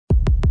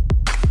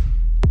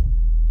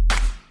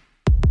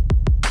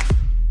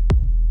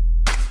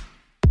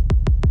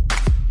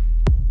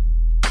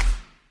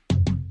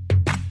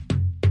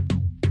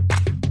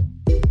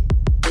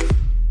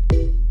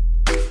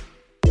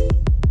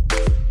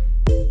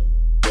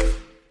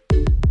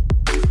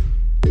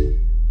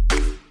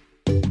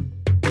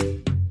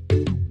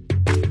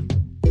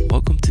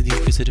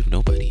Sensitive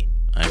Nobody.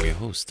 I'm your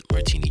host,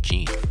 Martini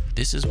Jean.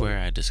 This is where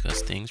I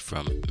discuss things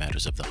from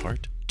matters of the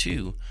heart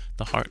to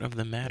the heart of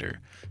the matter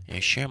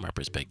and share my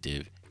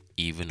perspective,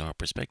 even our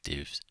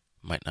perspectives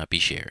might not be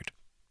shared.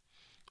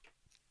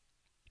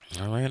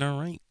 All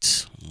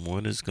right.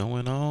 What is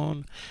going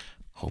on?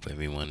 Hope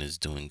everyone is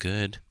doing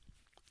good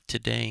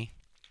today.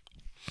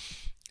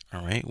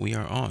 All right, we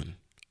are on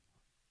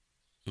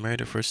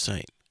Married at First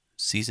Sight,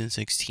 Season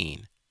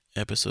 16,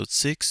 Episode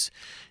 6.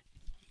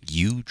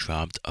 You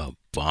dropped a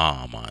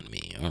bomb on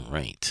me. All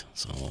right,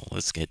 so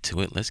let's get to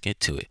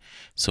it.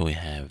 So we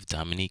have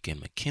Dominique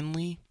and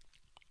McKinley,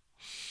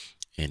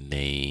 and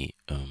they,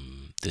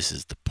 this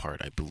is the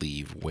part I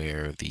believe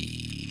where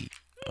the,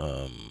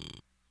 oh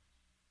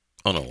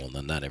no,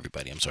 well, not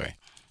everybody. I'm sorry.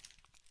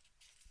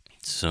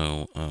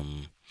 So,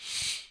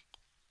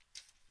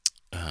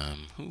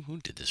 who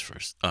did this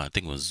first? I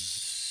think it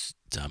was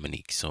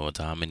Dominique. So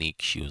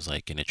Dominique, she was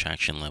like an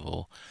attraction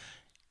level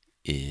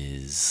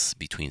is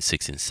between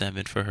 6 and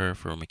 7 for her,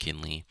 for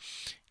McKinley,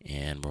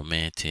 and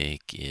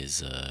romantic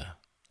is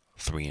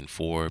 3 and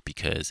 4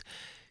 because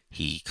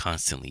he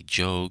constantly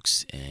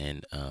jokes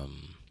and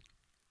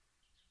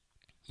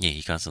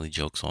he constantly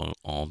jokes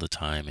all the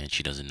time, and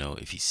she doesn't know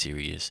if he's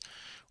serious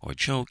or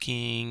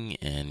joking.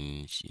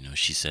 And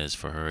she says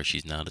for her,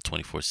 she's not a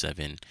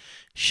 24/7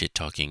 shit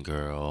talking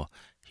girl.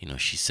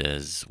 She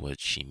says what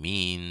she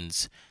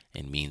means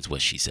and means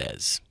what she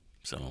says.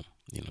 So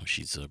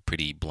she's a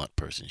pretty blunt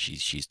person.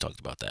 She's talked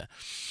about that.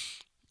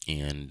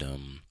 And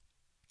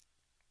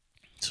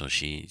so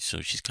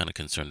she's kind of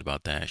concerned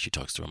about that. She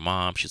talks to her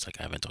mom. She's like,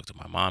 I haven't talked to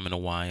my mom in a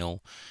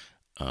while.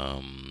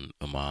 A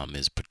mom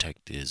is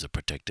a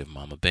protective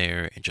mama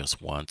bear and just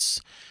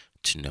wants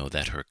to know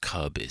that her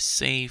cub is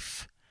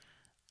safe.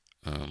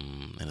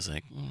 And it's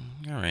like,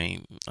 all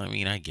right. I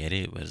mean, I get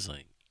it, but it's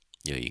like,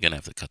 you're gonna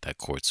have to cut that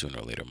cord sooner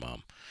or later,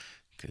 mom,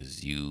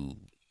 because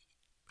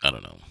I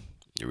don't know,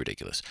 you're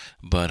ridiculous.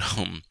 But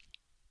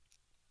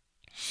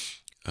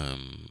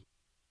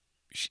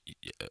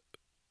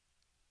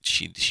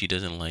she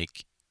doesn't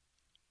like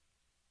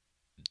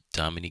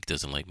Dominique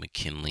doesn't like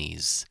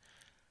McKinley's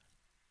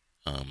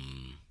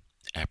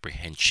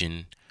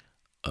apprehension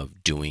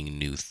of doing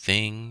new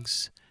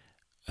things.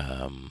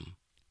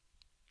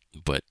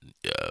 But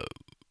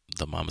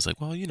the mom is like,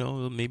 well,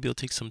 maybe it'll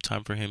take some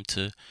time for him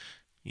to,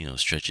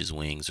 stretch his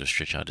wings or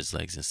stretch out his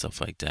legs and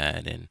stuff like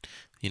that. And,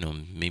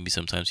 maybe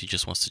sometimes he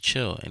just wants to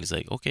chill. And he's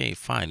like, okay,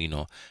 fine.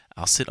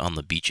 I'll sit on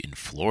the beach in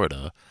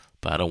Florida,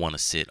 but I don't want to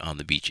sit on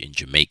the beach in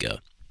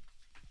Jamaica.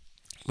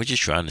 Which is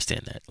true. I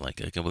understand that. Like,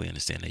 I completely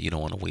understand that. You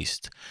don't want to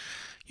waste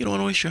your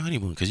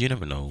honeymoon because you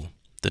never know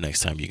the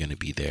next time you're going to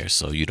be there.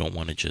 So you don't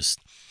want to just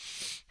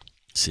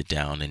sit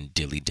down and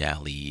dilly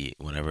dally,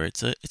 whatever.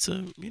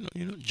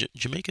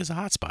 Jamaica's a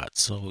hot spot.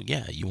 So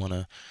yeah, you want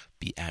to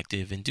be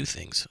active and do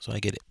things. So I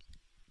get it.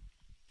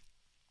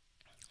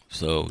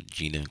 So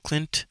Gina and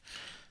Clint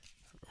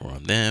are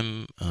on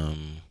them,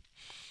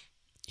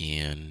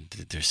 and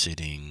they're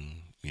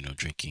sitting,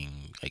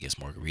 drinking, I guess,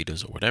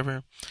 margaritas or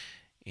whatever.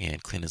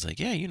 And Clint is like,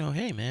 yeah,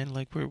 hey man,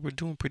 like we're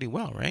doing pretty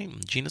well, right?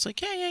 And Gina's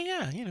like,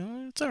 yeah,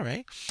 it's all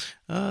right.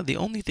 The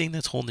only thing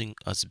that's holding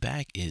us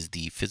back is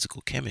the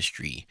physical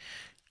chemistry,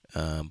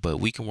 but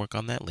we can work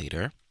on that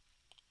later.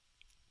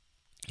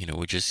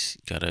 We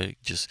just gotta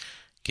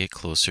get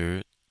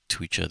closer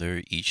to each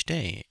other each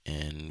day,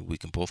 and we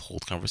can both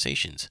hold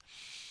conversations.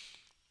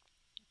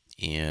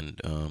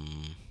 And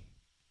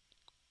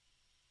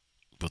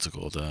what's it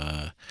called?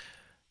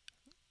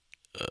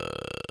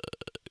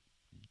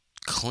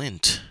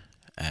 Clint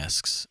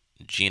asks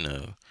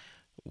Gina,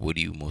 what are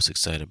you most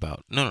excited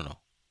about? No.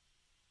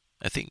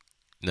 I think,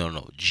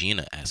 no.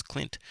 Gina asks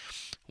Clint,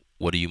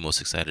 what are you most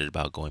excited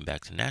about going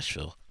back to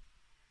Nashville?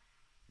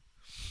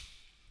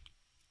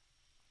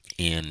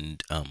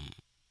 And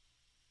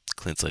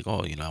Clint's like,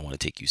 oh, I want to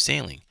take you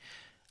sailing.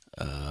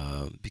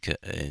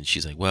 And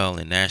she's like, well,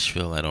 in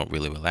Nashville, I don't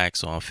really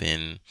relax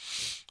often.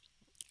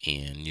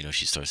 And,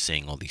 she starts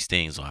saying all these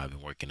things. Oh, I've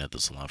been working at the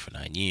salon for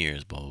 9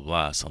 years, blah, blah,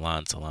 blah.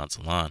 Salon.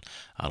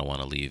 I don't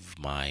want to leave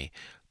my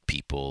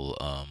people.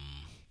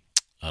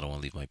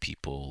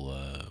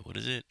 What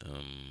is it?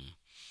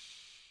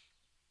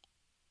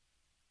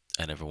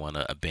 I never want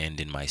to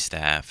abandon my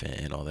staff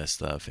and all that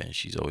stuff. And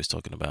she's always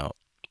talking about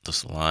the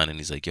salon. And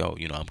he's like, yo,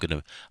 I'm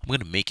gonna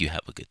make you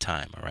have a good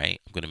time. All right.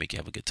 I'm going to make you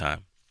have a good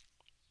time.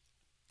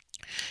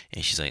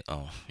 And she's like,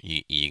 oh,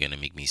 you're going to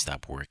make me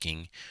stop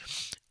working.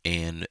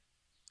 And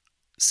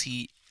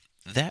see,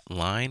 that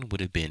line would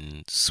have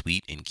been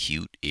sweet and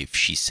cute if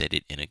she said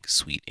it in a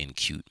sweet and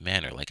cute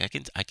manner. Like I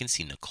can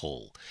see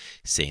Nicole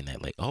saying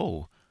that, like,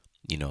 oh,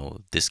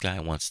 this guy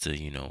wants to,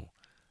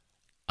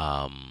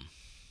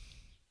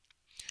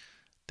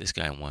 this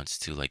guy wants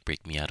to like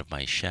break me out of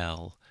my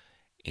shell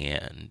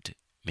and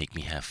make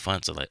me have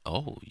fun. So like,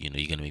 oh,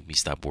 you're gonna make me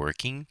stop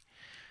working,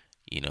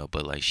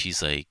 but like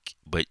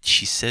but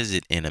she says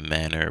it in a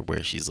manner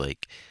where she's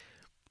like,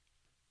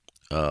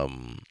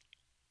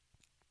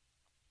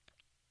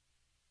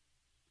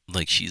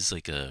 like she's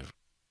like a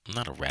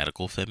not a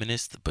radical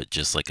feminist, but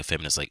just like a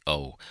feminist, like,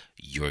 oh,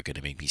 you're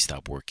gonna make me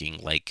stop working,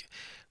 like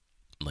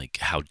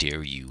how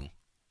dare you,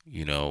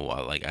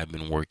 like I've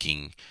been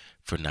working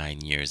for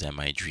 9 years at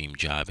my dream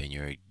job, and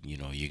you're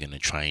gonna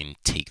try and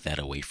take that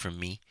away from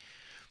me.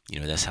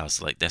 That's how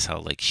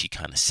she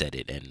kind of said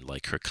it, and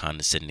like her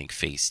condescending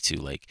face too.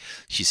 Like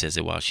she says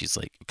it while she's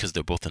like, because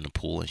they're both in the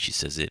pool, and she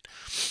says it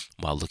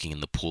while looking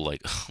in the pool,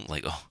 like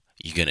like, oh,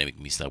 you're gonna make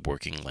me stop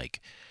working.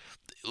 Like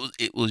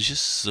it was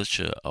just such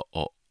a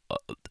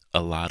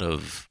lot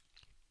of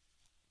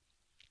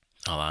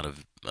a lot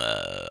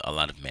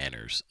of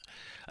manners.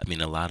 I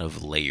mean, a lot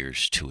of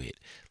layers to it.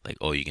 Like,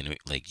 oh, you're gonna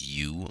like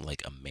you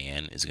like a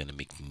man is gonna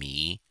make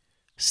me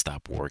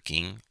stop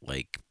working.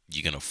 Like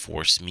you're gonna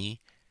force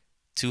me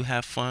to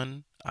have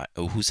fun.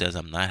 Who says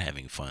I'm not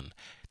having fun?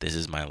 This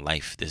is my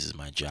life. This is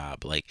my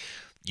job. Like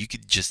you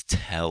could just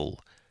tell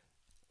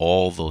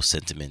all those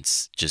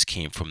sentiments just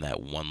came from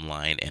that one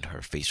line and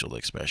her facial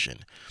expression.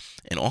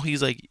 And all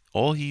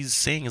he's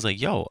saying is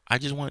like, yo, I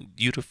just want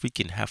you to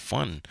freaking have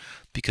fun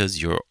because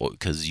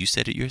you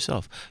said it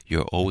yourself.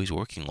 You're always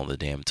working all the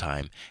damn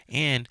time,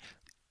 and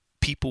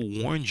people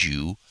warned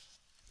you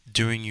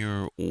during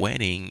your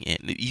wedding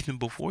and even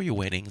before your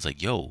wedding. It's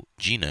like, yo,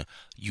 Gina,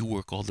 you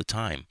work all the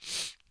time.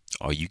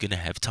 Are you gonna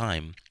have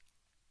time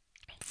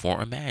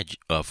for a marriage?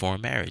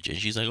 And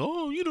she's like,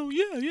 oh,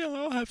 yeah, yeah,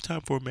 I'll have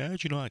time for a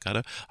marriage. I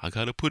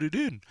gotta put it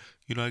in.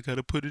 I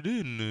gotta put it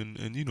in,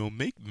 and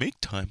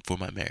make time for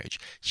my marriage.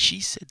 She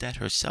said that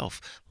herself,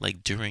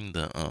 like during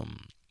the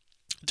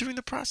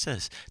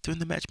process, during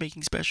the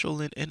matchmaking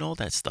special, and all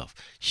that stuff.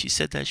 She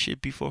said that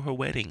shit before her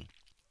wedding.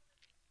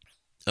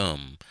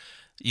 Um,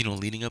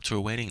 leading up to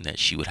her wedding, that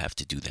she would have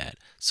to do that.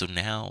 So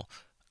now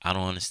I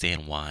don't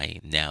understand why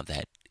now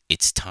that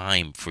it's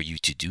time for you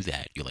to do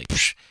that, you're like,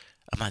 Psh,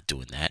 I'm not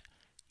doing that.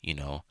 You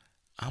know,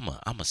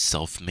 I'm a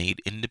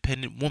self-made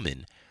independent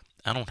woman.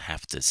 I don't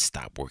have to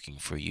stop working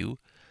for you,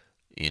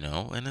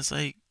 and it's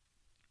like,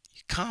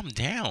 calm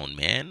down,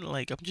 man.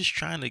 Like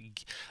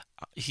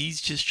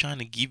he's just trying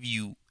to give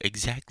you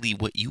exactly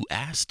what you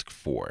asked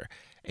for,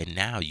 and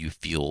now you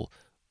feel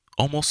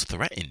almost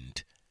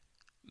threatened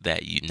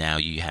that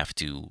you have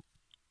to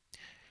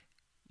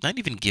not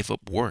even give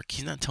up work.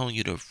 He's not telling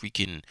you to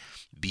freaking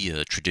be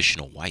a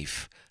traditional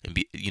wife and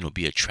be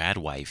a trad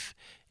wife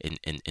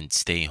and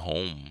stay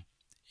home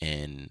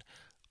and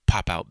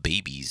pop out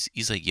babies.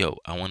 He's like, yo,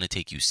 I want to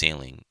take you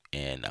sailing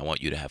and I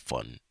want you to have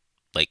fun.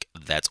 Like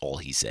that's all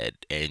he said,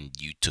 and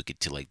you took it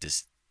to like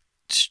this,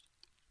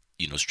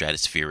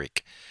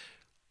 stratospheric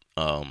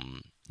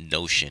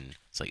notion.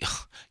 It's like,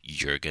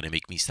 you're gonna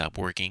make me stop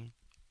working.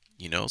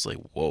 It's like,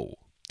 whoa,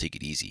 take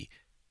it easy.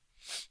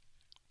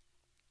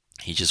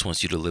 He just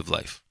wants you to live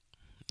life.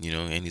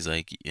 And he's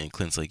like, and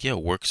Clint's like, yeah,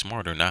 work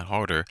smarter, not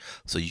harder,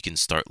 so you can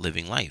start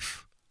living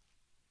life.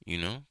 You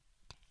know,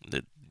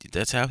 that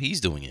that's how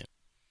he's doing it.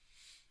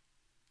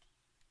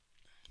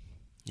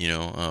 You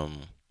know,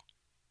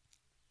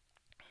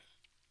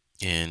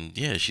 and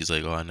yeah, she's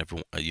like, oh, I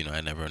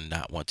never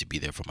not want to be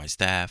there for my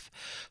staff.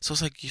 So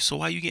it's like, so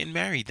why are you getting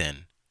married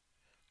then?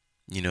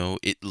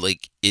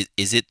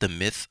 Is it the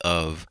myth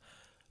of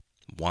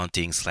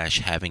wanting slash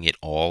having it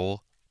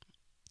all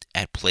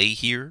at play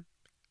here?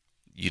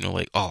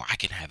 Like, oh, I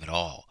can have it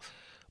all.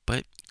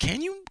 But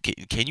can you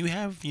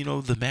have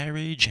the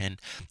marriage and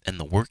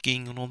the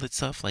working and all that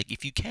stuff? Like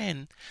if you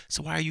can,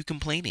 so why are you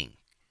complaining?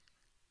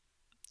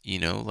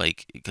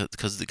 Like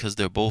because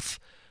they're both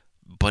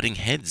butting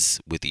heads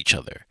with each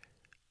other.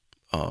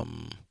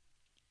 Um,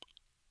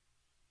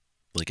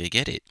 like I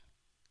get it,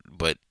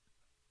 but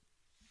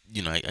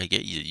I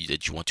get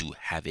that you want to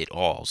have it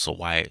all. So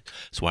why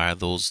are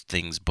those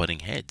things butting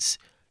heads?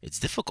 It's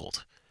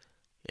difficult,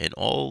 and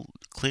all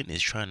Clint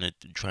is trying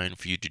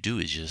for you to do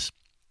is just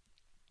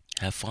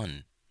have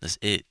fun. That's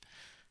it.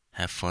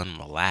 Have fun,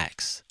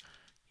 relax.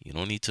 You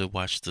don't need to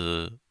watch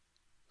the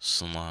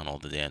salon all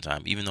the damn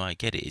time. Even though I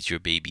get it, it's your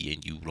baby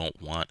and you don't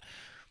want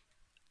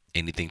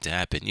anything to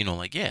happen.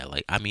 Like, yeah,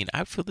 like I mean,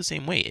 I feel the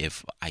same way.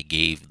 If I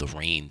gave the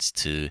reins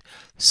to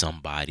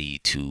somebody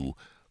to,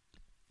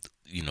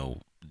 you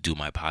know, do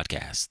my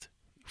podcast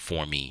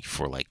for me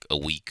for like a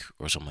week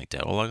or something like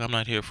that, or like I'm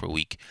not here for a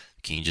week,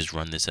 can you just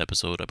run this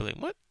episode? I'd be like,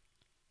 what?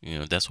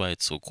 That's why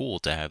it's so cool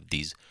to have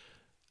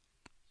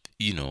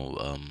you know,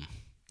 um,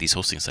 these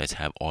hosting sites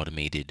have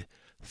automated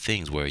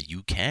things where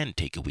you can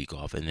take a week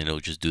off and then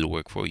it'll just do the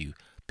work for you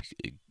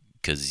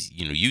because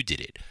you did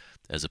it,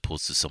 as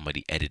opposed to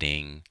somebody eh,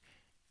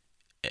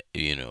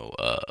 you know,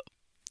 uh,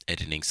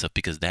 editing stuff,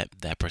 because that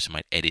person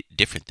might edit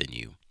different than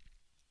you,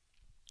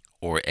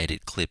 or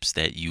edit clips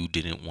that you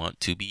didn't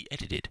want to be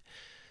edited,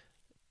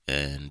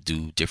 and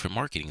do different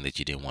marketing that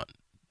you didn't want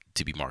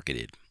to be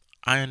marketed.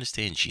 I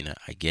understand, Gina.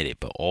 I get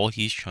it. But all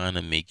he's trying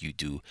to make you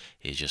do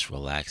is just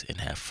relax and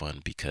have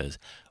fun, because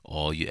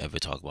all you ever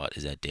talk about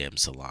is that damn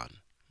salon.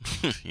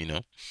 you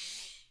know?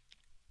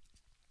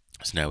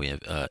 So now we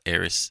have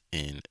Eris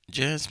and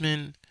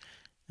Jasmine.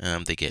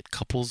 They get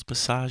couples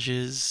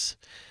massages.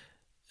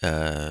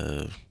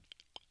 Uh,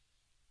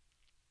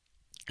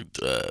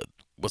 uh,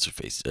 what's her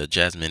face?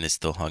 Jasmine is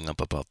still hung up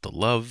about the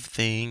love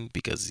thing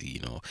because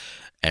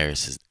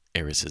Eris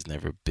has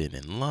never been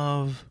in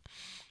love,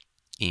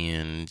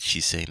 and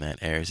she's saying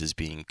that Eris is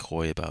being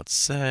coy about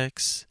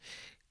sex,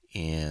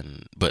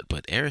 and but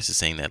Eris is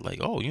saying that like,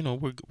 oh,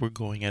 we're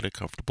going at a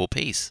comfortable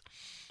pace,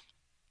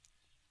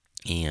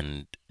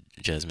 and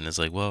Jasmine is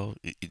like, well,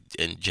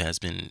 and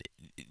Jasmine,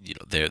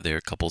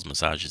 their couples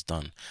massage is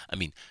done. I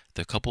mean,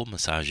 their couple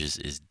massages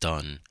is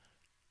done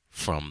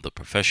from the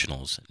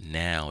professionals.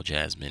 Now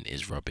Jasmine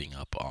is rubbing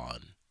up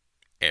on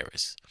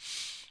Eris.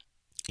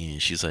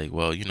 And she's like,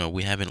 well,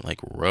 we haven't like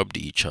rubbed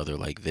each other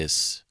like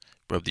this,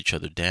 rubbed each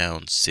other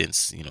down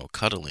since,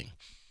 cuddling.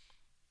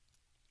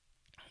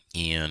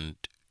 And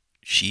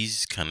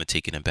she's kind of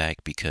taken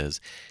aback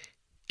because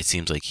it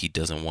seems like he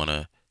doesn't want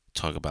to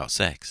talk about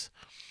sex.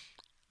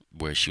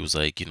 Where she was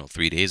like,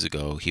 3 days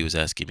ago, he was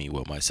asking me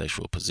what my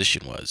sexual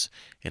position was.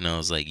 And I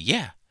was like,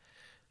 yeah.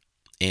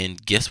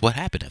 And guess what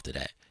happened after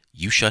that?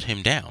 You shut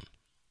him down.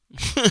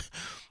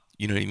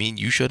 You know what I mean?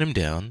 You shut him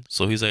down.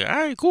 So he's like, all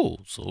right,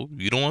 cool. So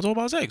you don't want to talk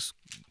about sex.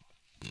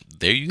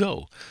 There you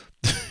go.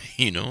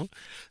 you know?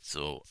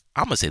 So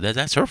I'm going to say that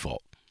that's her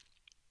fault.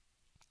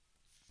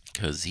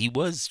 Because he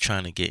was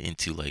trying to get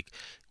into, like,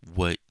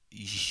 what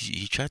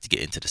he tried to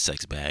get into the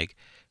sex bag.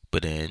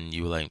 But then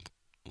you were like,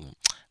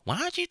 why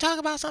don't you talk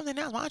about something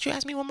else? Why don't you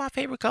ask me what my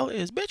favorite color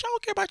is? Bitch, I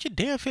don't care about your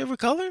damn favorite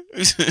color.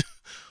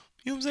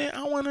 You know what I'm saying?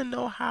 I want to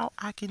know how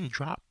I can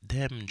drop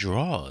them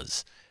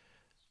draws.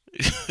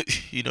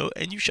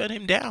 And you shut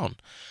him down.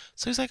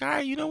 So he's like, all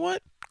right, you know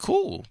what?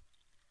 Cool.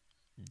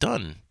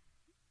 Done.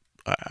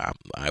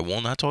 I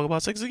will not talk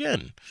about sex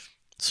again.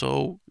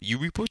 So you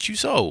reap what you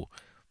sow.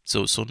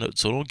 So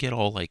don't get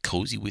all like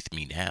cozy with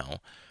me now.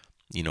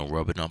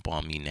 Rubbing up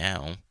on me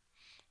now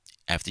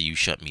after you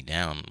shut me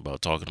down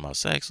about talking about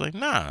sex. Like,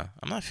 nah,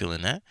 I'm not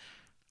feeling that.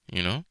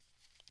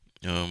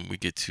 We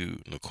get to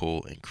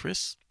Nicole and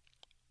Chris.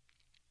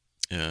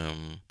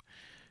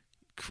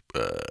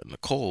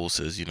 Nicole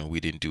says, we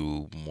didn't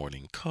do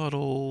morning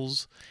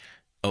cuddles.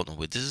 Oh no,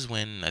 wait, this is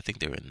when I think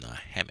they were in the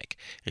hammock,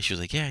 and she was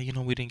like, yeah,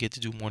 we didn't get to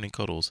do morning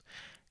cuddles,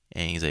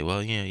 and he's like,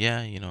 well,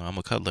 yeah, I'm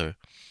a cuddler,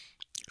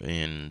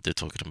 and they're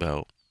talking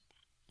about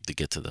to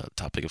get to the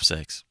topic of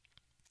sex,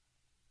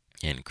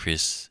 and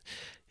Chris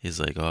is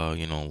like, oh,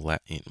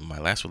 my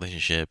last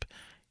relationship,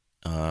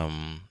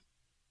 was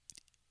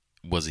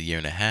a year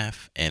and a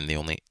half, and they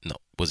only no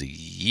was a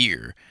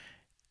year.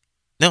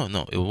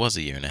 No, it was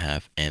a year and a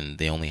half, and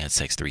they only had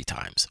sex 3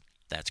 times.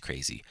 That's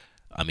crazy.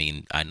 I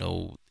mean, I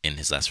know in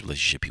his last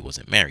relationship he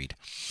wasn't married,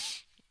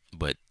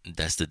 but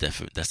that's the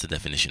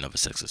definition of a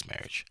sexless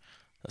marriage.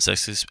 A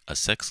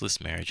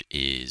sexless marriage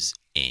is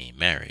a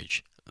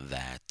marriage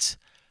that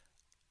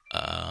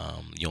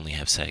you only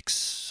have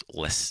sex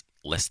less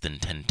than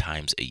 10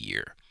 times a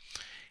year,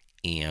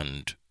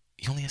 and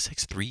you only have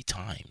sex 3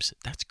 times.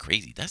 That's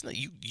crazy. That's not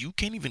you. You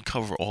can't even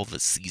cover all the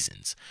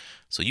seasons.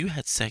 So you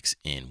had sex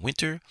in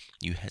winter.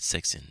 You had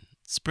sex in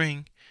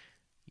spring.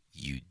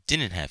 You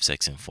didn't have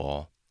sex in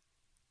fall.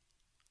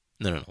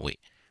 No, wait.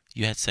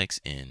 You had sex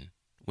in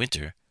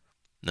winter.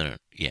 No,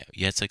 yeah.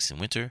 You had sex in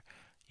winter.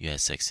 You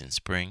had sex in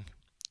spring.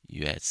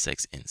 You had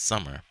sex in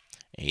summer,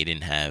 and you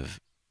didn't have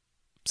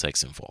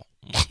sex in fall.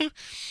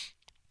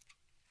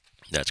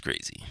 That's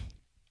crazy.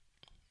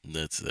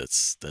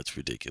 That's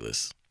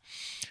ridiculous.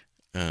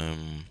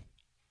 Um,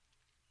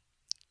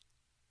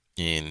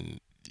 and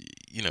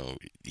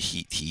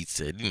he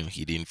said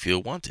he didn't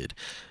feel wanted,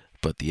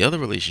 but the other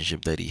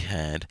relationship that he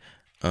had,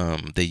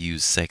 they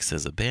used sex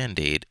as a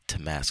band-aid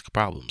to mask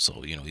problems.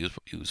 So he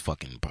was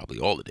fucking probably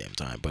all the damn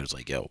time, but it's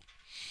like, yo,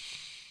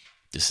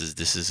 this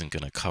isn't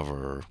gonna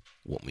cover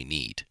what we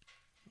need.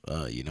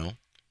 We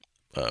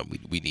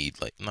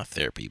need, like, not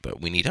therapy, but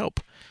we need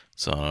help.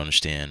 So I don't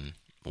understand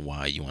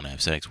why you want to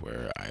have sex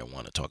where I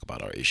want to talk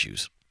about our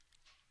issues.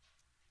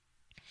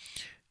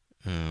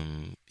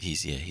 He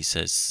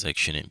says sex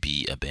shouldn't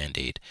be a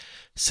band-aid.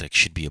 Sex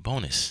should be a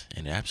bonus,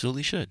 and it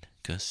absolutely should,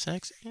 because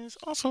sex is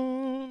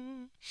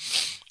awesome.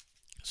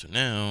 So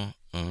now,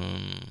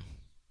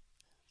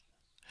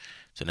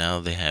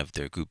 they have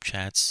their group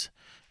chats.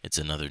 It's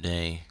another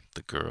day.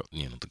 The girls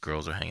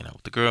are hanging out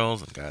with the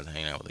girls, and the guys are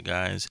hanging out with the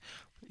guys.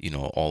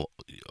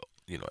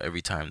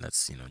 Every time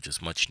that's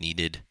just much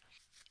needed.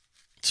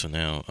 So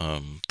now,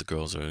 the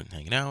girls are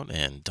hanging out,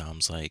 and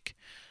Dom's like,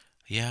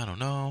 yeah, I don't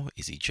know.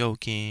 Is he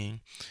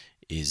joking?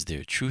 Is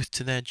there truth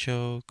to that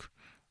joke?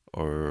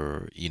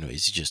 Or,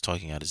 is he just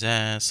talking out his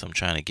ass? I'm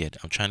trying to get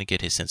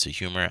his sense of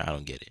humor. I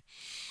don't get it.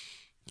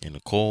 And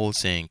Nicole is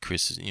saying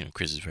Chris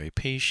is very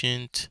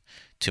patient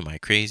to my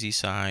crazy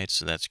side,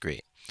 so that's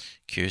great.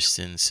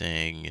 Kirsten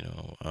saying,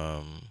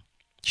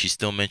 she's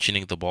still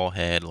mentioning the bald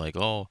head, like,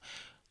 oh,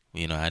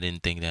 I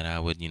didn't think that I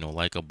would,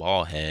 like a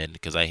bald head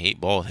because I hate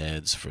bald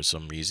heads for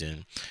some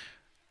reason.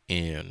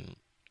 And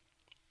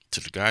to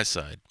the guy's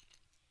side,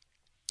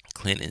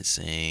 Clint is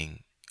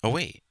saying, "Oh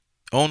wait,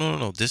 oh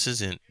no, this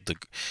isn't the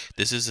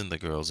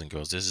girls and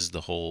girls. This is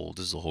the whole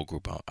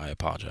group. I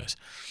apologize."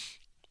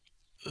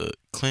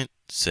 Clint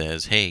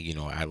says, "Hey,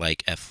 I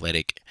like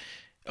athletic."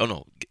 Oh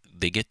no,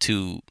 they get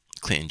to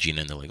Clint and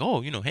Gina, and they're like,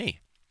 oh, hey,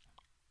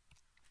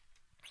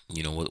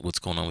 what's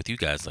going on with you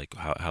guys? Like,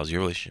 how's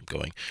your relationship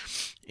going?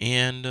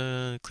 And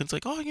Clint's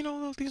like,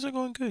 oh, things are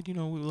going good.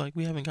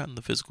 We haven't gotten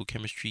the physical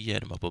chemistry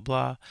yet, and blah blah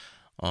blah.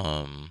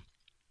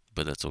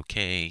 But that's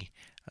okay.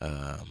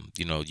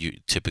 You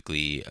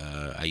typically,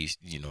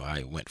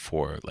 I went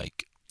for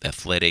like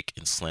athletic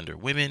and slender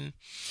women.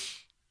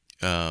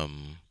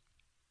 Um,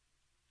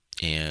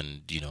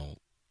 and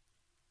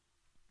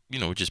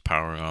we're just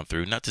powering on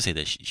through. Not to say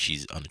that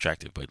she's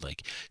unattractive, but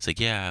like it's like,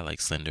 yeah, I like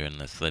slender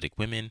and athletic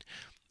women,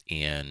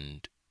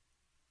 and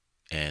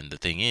the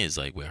thing is,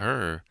 like with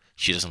her,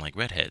 she doesn't like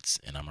redheads,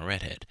 and I'm a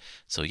redhead.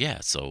 So yeah.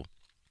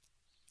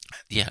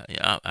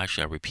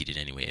 I'll repeat it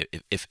anyway,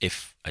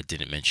 if I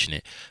didn't mention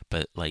it.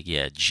 But like,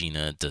 yeah,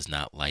 Gina does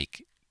not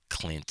like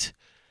Clint,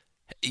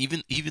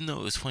 even though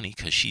it was funny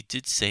because she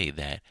did say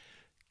that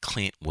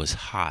Clint was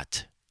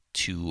hot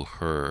to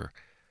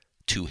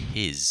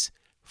his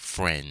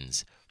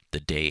friends the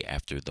day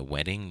after the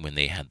wedding when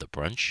they had the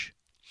brunch.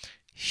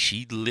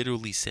 She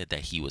literally said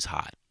that he was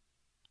hot.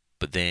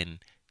 But then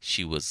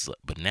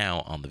but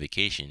now on the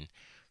vacation,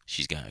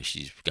 she's gotten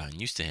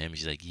used to him.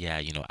 She's like,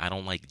 yeah, I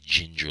don't like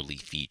gingerly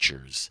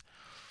features.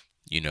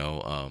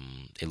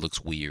 It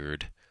looks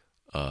weird.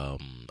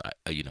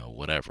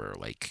 Whatever.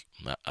 Like,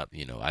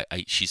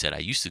 she said I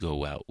used to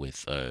go out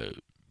with a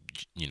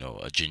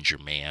ginger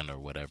man or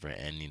whatever,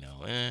 and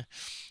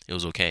it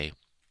was okay.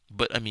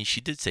 But I mean,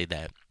 she did say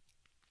that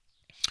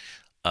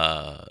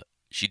uh,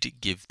 she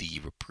did give the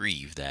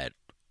reprieve that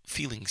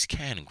feelings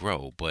can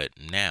grow, but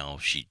now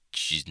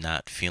she's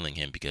not feeling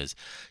him because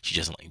she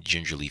doesn't like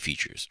gingerly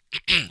features.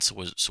 So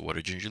what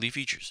are gingerly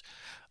features?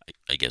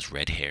 I guess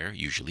red hair,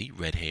 usually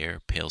red hair,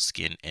 pale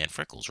skin, and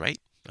freckles, right?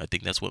 I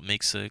think that's what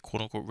makes a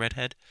quote unquote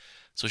redhead.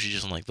 So she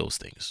doesn't like those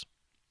things,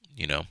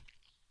 you know.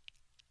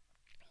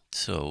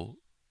 So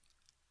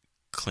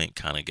Clint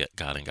kind of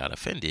got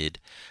offended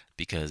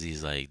because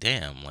he's like,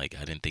 damn, like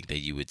I didn't think that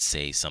you would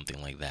say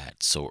something like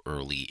that so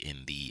early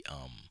in the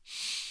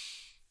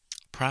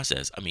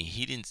process. I mean,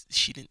 she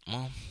didn't.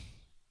 Well,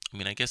 I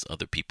mean, I guess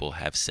other people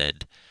have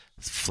said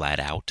flat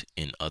out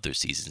in other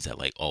seasons that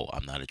like, oh,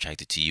 I'm not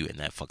attracted to you, and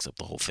that fucks up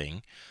the whole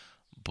thing.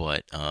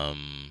 But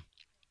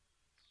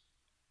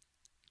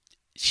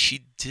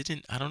she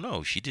didn't. I don't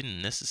know. She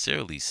didn't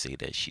necessarily say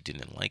that she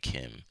didn't like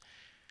him,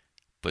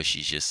 but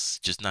she's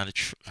just not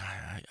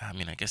I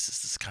mean, I guess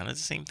this is kind of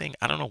the same thing.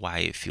 I don't know why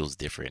it feels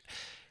different.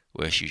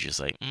 Where she's just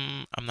like,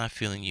 I'm not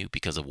feeling you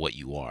because of what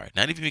you are.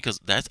 Not even because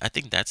I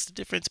think that's the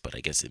difference, but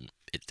I guess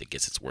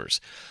it's worse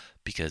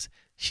because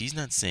she's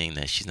not saying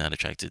that she's not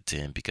attracted to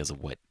him because of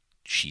what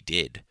she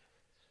did.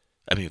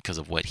 I mean, because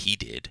of what he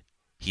did.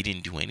 He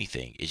didn't do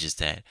anything. It's just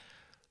that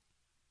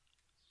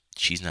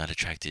she's not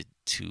attracted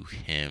to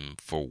him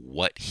for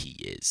what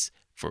he is,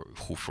 for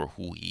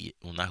who he,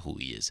 well, not who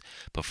he is,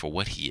 but for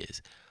what he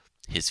is.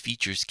 His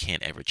features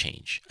can't ever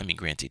change. I mean,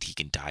 granted, he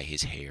can dye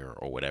his hair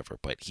or whatever,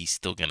 but he's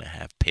still gonna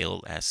have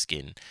pale ass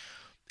skin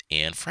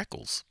and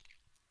freckles.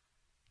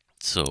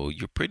 So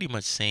you're pretty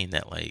much saying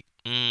that, like,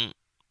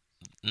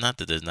 not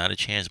that there's not a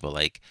chance, but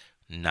like,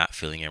 not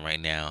feeling it right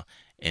now,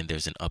 and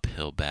there's an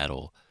uphill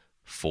battle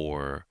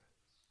for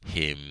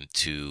him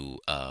to,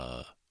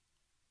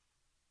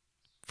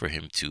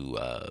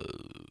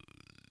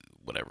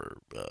 whatever,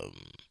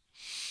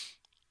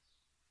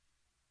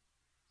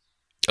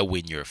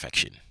 win your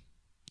affection,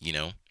 you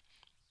know.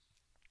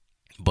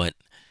 But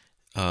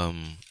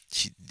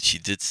she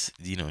did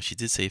she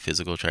did say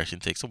physical attraction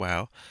takes a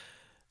while,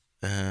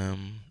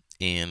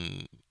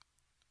 and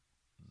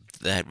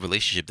that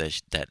relationship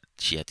that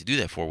she had to do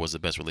that for was the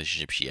best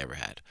relationship she ever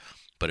had.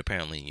 But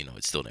apparently,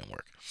 it still didn't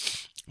work.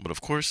 But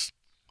of course,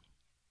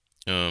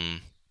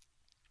 um,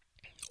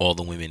 all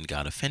the women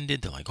got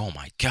offended. They're like, "Oh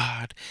my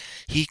God,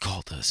 he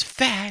called us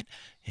fat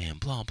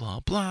and blah blah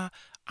blah.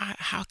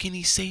 How can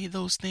he say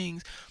those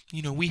things?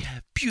 We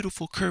have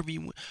beautiful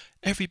curvy.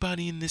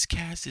 Everybody in this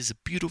cast is a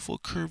beautiful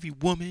curvy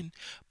woman.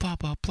 Blah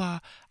blah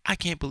blah. I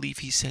can't believe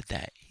he said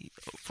that.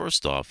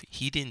 First off,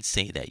 he didn't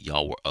say that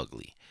y'all were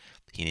ugly.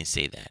 He didn't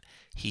say that.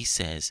 He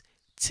says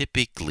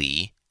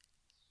typically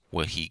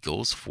what he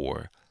goes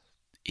for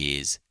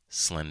is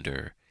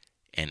slender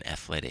and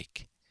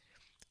athletic.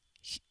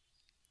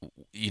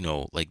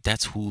 Like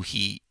that's who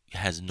he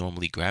has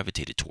normally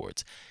gravitated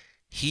towards.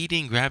 He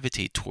didn't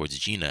gravitate towards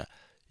Gina.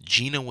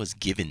 Gina was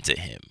given to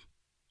him.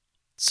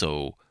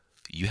 So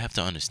you have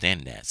to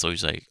understand that. So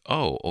he's like,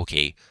 oh,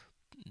 okay,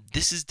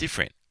 this is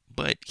different.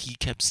 But he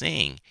kept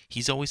saying,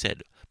 he's always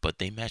said, but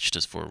they matched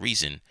us for a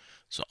reason.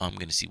 So I'm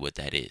going to see what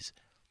that is.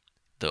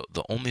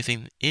 The only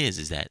thing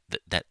is that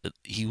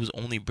he was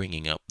only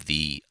bringing up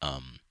the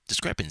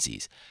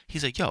discrepancies.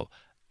 He's like, yo,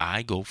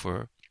 I go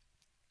for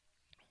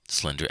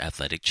slender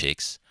athletic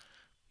chicks.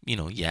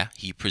 Yeah,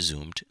 he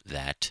presumed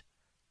that.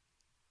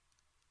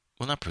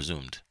 Well, not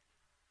presumed.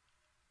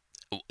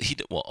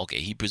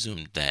 He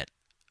presumed that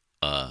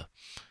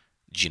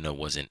Gina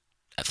wasn't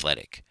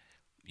athletic,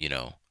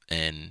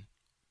 and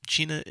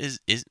Gina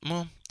is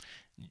well,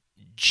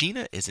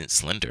 Gina isn't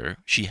slender.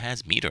 She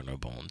has meat on her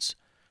bones,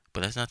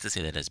 But that's not to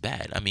say that that's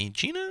bad. I mean,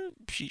 Gina,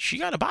 she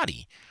got a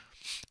body,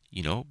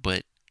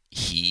 but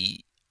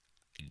he,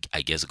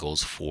 I guess,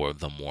 goes for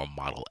the more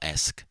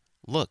model-esque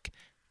look.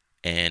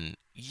 And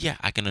yeah,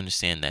 I can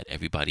understand that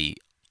everybody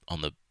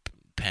on the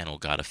panel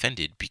got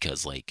offended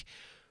because, like,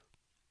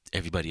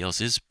 everybody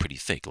else is pretty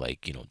thick.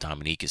 Like,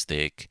 Dominique is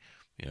thick,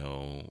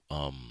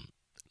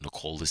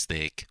 Nicole is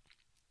thick.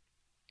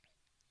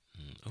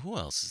 Who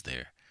else is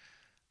there?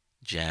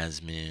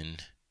 Jasmine.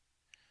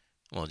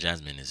 Well,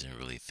 Jasmine isn't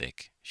really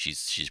thick.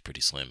 She's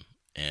pretty slim.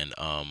 And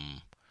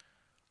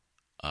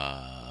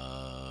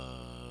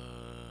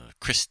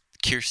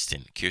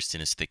Kirsten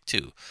is thick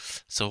too.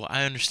 So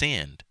I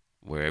understand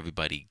where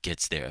everybody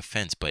gets their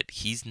offense, but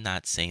he's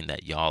not saying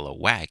that y'all are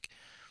whack.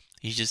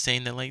 He's just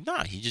saying that, like,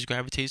 nah, he just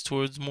gravitates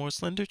towards more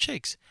slender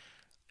chicks.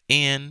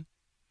 And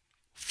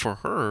for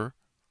her,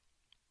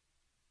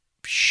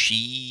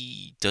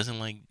 she doesn't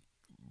like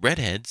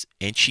redheads,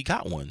 and she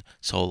got one.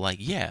 So, like,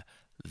 yeah,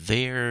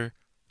 their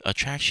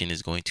attraction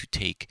is going to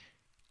take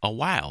a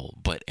while,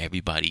 but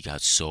everybody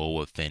got so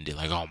offended.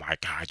 Like, oh my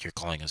God, you're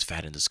calling us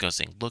fat and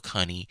disgusting. Look,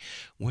 honey,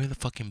 we're the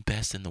fucking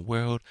best in the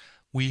world.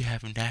 We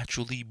have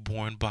naturally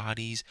born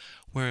bodies.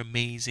 We're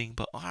amazing.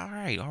 But all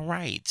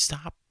right.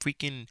 Stop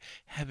freaking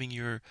having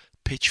your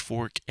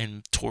pitchfork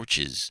and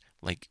torches.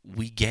 Like,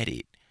 we get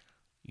it,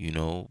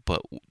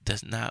 but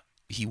that's not,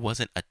 he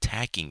wasn't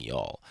attacking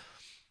y'all.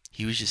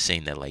 He was just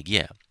saying that, like,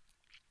 yeah,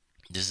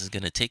 this is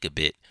going to take a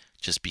bit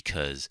just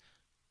because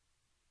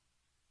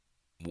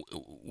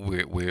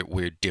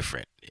we're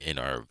different in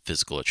our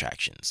physical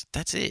attractions.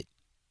 That's it.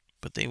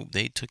 But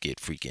they took it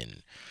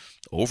freaking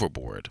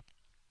overboard.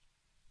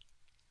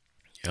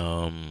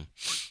 Um.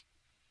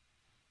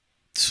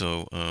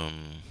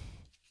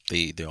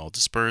 They all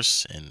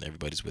disperse and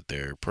everybody's with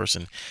their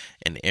person.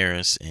 And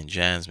Eris and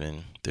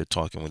Jasmine, they're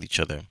talking with each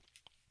other.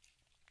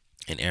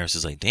 And Eris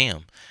is like,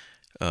 damn.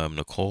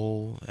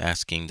 Nicole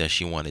asking that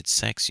she wanted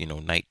sex,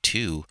 night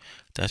 2.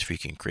 That's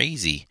freaking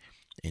crazy.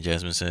 And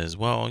Jasmine says,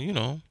 well,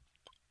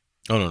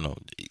 Oh, no.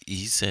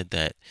 He said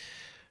that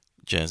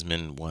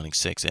Jasmine wanting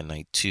sex at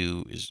night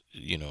 2 is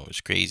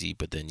crazy,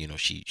 but then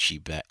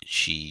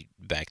she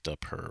backed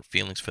up her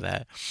feelings for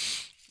that.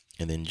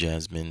 And then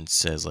Jasmine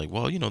says, like,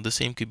 well, the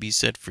same could be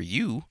said for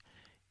you.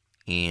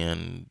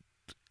 And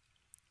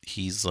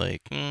he's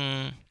like,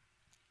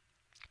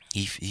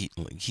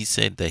 he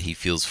said that he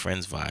feels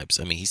friends vibes.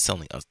 I mean, he's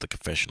telling us, the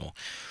confessional,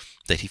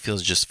 that he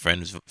feels just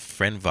friend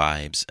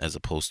vibes as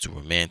opposed to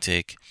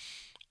romantic.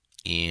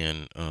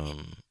 And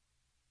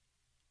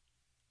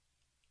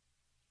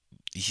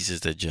he says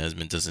that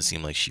Jasmine doesn't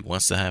seem like she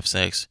wants to have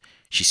sex.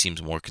 She seems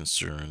more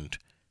concerned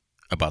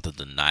about the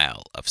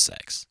denial of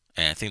sex.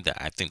 And I think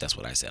that's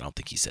what I said. I don't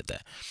think he said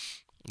that.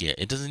 Yeah,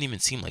 it doesn't even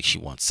seem like she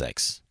wants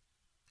sex.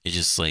 It's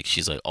just like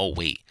she's like, "Oh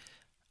wait,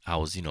 I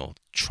was,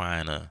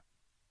 trying to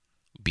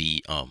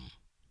be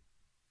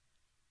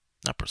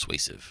not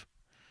persuasive,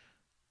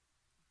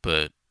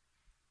 but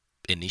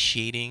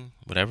initiating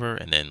whatever."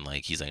 And then,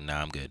 like, he's like,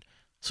 "Nah, I'm good."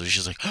 So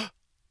she's just like,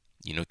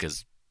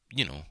 because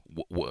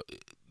what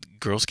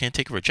girls can't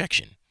take a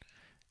rejection.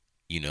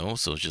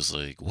 So it's just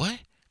like, what?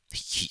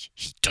 He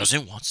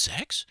doesn't want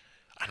sex?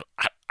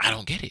 I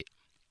don't get it.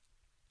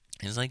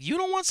 And it's like, you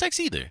don't want sex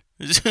either.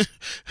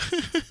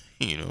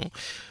 you know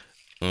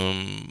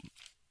um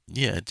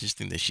yeah, I just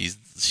think that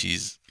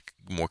she's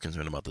more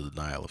concerned about the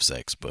denial of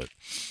sex. But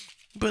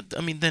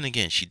I mean, then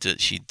again, she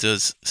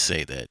does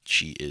say that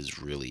she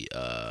is really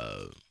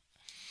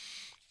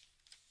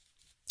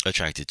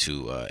attracted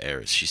to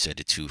Eris. She said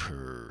it to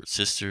her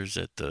sisters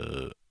at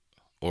the,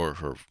 or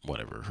her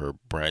whatever, her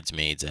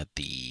bridesmaids at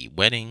the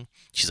wedding.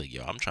 She's like,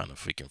 yo, I'm trying to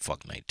freaking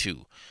fuck night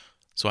 2.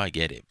 So I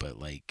get it, but,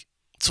 like,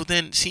 so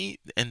then see,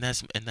 and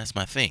that's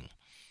my thing.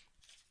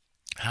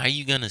 How are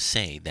you gonna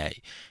say that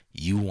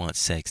you want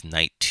sex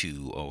night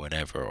 2 or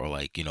whatever, or,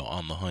 like,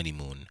 on the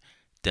honeymoon,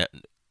 that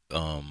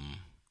um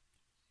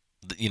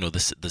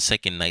the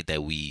second night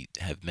that we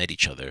have met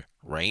each other,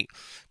 right?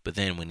 But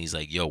then when he's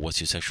like, yo,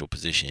 what's your sexual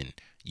position,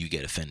 you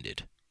get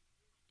offended.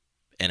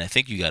 And I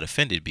think you got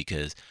offended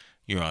because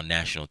you're on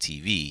national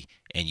TV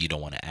and you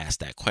don't want to ask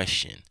that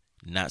question.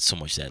 Not so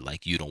much that,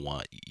 like, you don't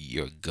want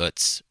your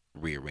guts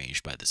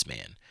rearranged by this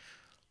man.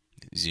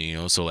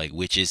 So, like,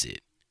 which is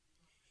it?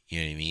 You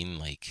know what I mean?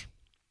 Like,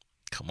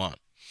 come on.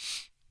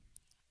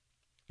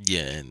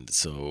 Yeah, and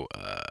so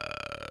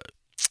I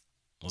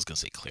was gonna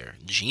say Claire.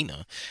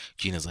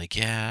 Gina's like,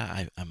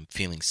 yeah, I'm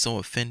feeling so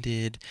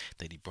offended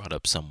that he brought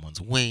up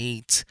someone's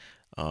weight.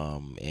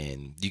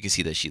 And you can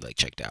see that she, like,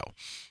 checked out.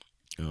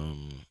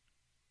 Um,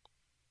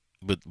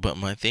 but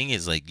my thing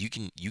is, like, you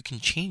can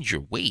change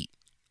your weight.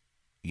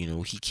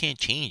 He can't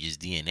change his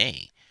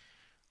DNA.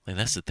 Like,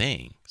 that's the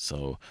thing.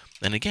 So,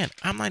 and again,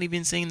 I'm not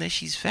even saying that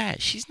she's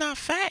fat. She's not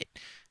fat.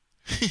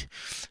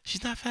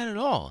 She's not fat at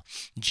all.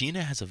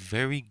 Gina has a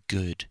very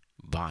good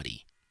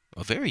body.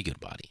 A very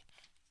good body.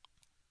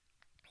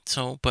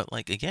 So, but,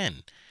 like,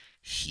 again,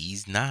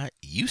 he's not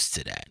used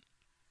to that.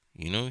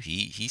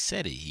 He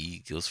said it.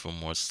 He goes for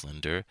more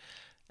slender,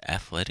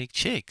 athletic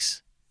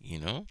chicks. You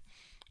know,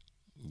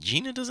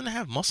 Gina doesn't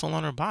have muscle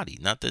on her body.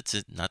 Not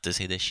to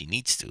say that she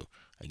needs to.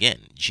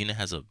 Again, Gina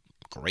has a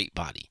great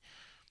body.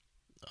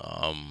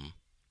 Um,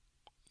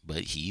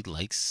 but he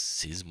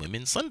likes his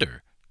women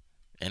slender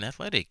and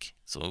athletic.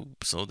 So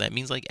that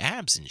means like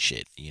abs and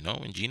shit,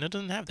 And Gina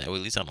doesn't have that. Well,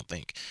 at least I don't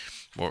think,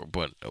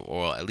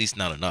 or at least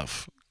not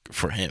enough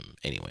for him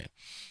anyway.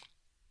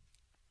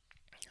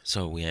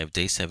 So we have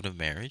day 7 of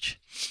marriage.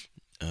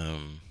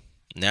 Um,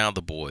 Now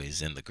the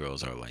boys and the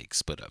girls are like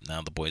split up.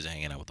 Now the boys are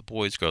hanging out with the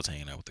boys, girls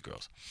hanging out with the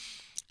girls.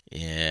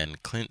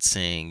 And Clint's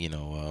saying,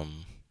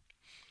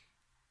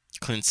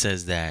 Clint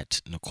says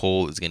that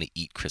Nicole is gonna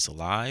eat Chris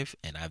alive,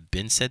 and I've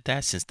been said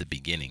that since the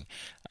beginning.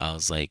 I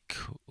was like,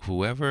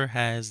 whoever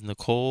has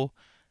Nicole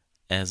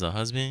as a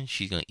husband,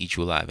 she's gonna eat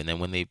you alive. And then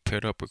when they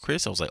paired up with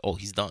Chris, I was like, oh,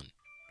 he's done.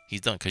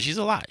 He's done because she's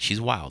a lot. She's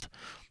wild.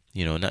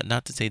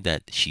 Not to say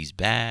that she's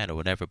bad or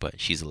whatever, but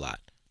she's a lot.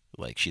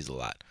 Like she's a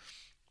lot.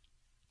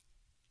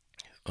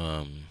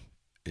 Um,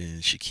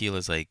 and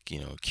Shaquila's like,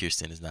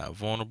 Kirsten is not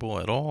vulnerable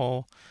at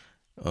all.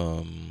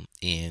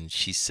 And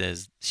she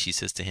says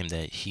to him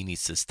that he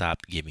needs to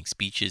stop giving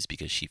speeches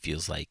because she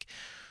feels like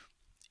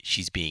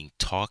she's being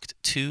talked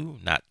to,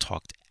 not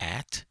talked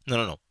at. No,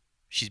 no, no.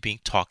 She's being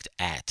talked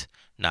at,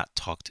 not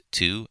talked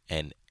to.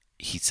 And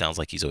he sounds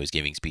like he's always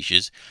giving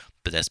speeches,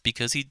 but that's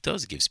because he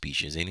does give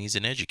speeches and he's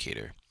an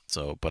educator.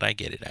 So, but I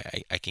get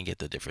it. I can get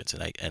the difference,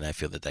 and I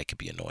feel that could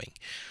be annoying.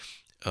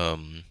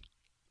 Um,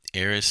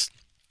 Eris.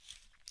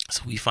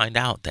 So we find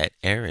out that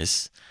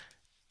Eris,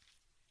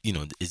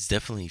 is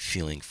definitely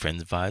feeling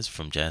friends vibes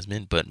from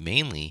Jasmine, but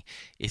mainly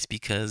it's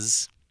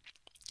because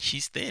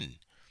she's thin.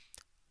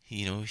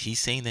 He's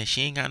saying that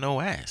she ain't got no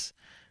ass.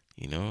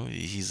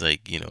 He's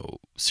like,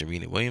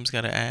 Serena Williams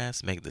got an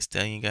ass, Meg Thee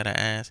Stallion got an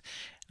ass.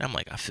 And I'm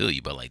like, I feel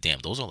you, but like, damn,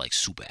 those are like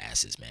super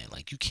asses, man.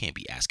 Like, you can't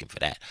be asking for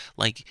that.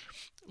 Like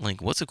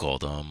what's it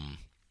called?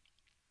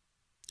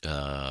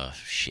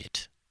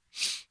 Shit.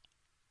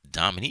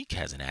 Dominique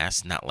has an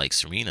ass, not like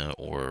Serena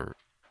or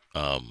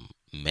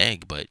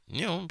Meg, but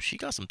she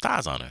got some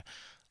thighs on her.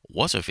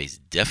 What's her face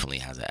definitely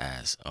has an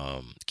ass.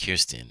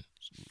 Kirsten,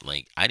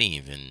 like I didn't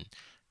even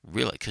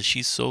realize because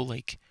she's so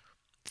like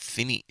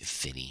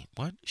thinny.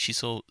 What? She's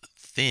so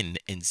thin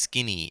and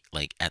skinny,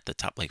 like at the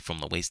top, like from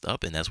the waist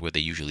up, and that's where they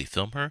usually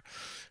film her.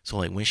 So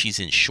like when she's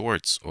in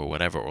shorts or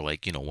whatever, or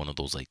like one of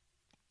those like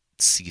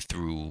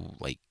see-through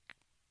like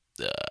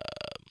uh,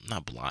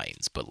 not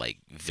blinds, but like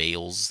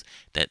veils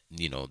that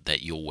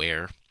that you'll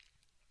wear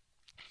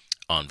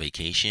on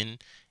vacation,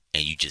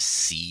 and you just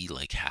see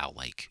like how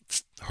like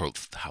her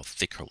how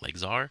thick her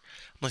legs are.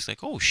 I'm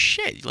like, oh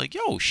shit, like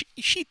yo, she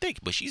thick,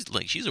 but she's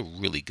a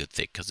really good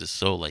thick because it's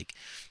so like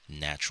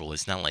natural.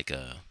 It's not like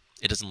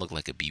it doesn't look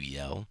like a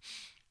BBL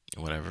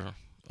or whatever.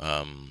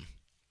 Um,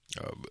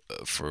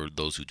 for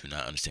those who do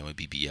not understand what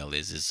BBL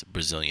is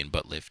Brazilian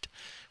butt lift,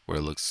 where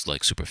it looks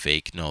like super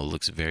fake. No, it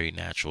looks very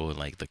natural, and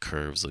like the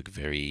curves look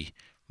very,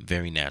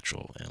 very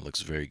natural, and it looks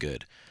very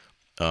good.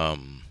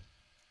 Um,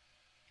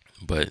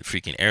 but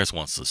freaking Eris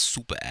wants a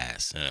super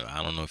ass.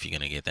 I don't know if you're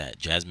gonna get that.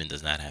 Jasmine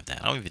does not have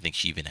that. I don't even think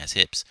she even has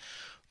hips.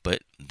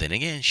 But then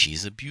again,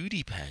 she's a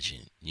beauty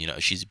pageant.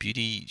 She's a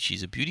beauty.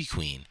 She's a beauty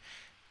queen,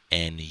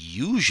 and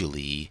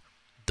usually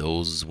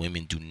those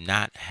women do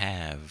not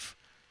have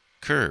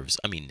curves.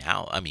 I mean,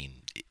 now,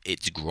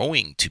 it's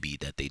growing to be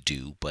that they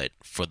do, but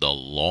for the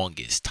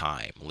longest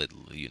time,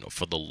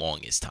 for the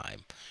longest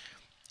time,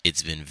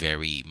 it's been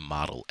very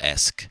model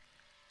esque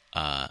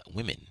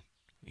women,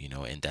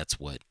 and that's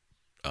what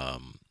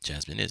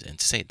Jasmine is. And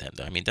to say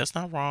that, I mean, that's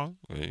not wrong.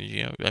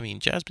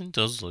 Jasmine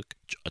does look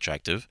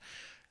attractive.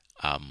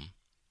 Um,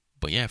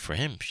 but yeah, for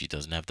him, she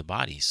doesn't have the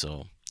body,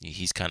 so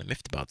he's kind of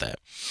miffed about that.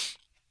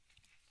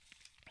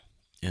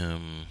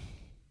 Um,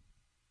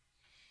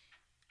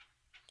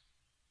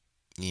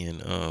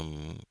 and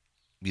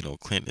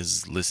Clint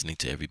is listening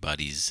to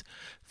everybody's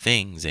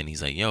things, and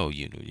he's like, "Yo,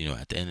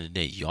 at the end of the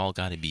day, y'all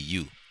gotta be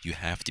you. You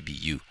have to be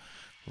you.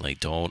 Like,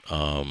 don't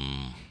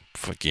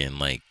freaking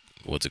like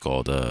what's it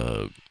called?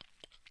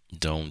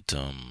 Don't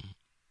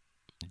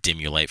dim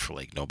your light for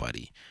like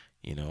nobody,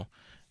 you know."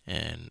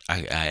 And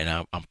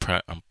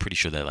I'm pretty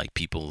sure that like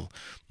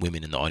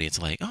women in the audience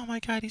are like, "Oh my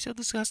God, he's so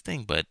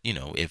disgusting." But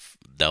if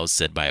that was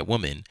said by a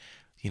woman,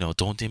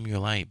 don't dim your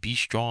light, be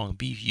strong,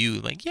 be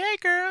you. Like, yeah,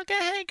 girl, go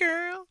ahead,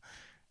 girl.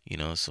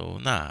 So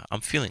nah,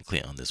 I'm feeling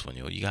Clint on this one,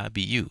 yo. You gotta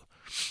be you.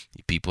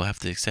 People have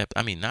to accept.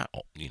 I mean, not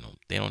all,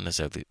 they don't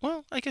necessarily.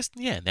 Well, I guess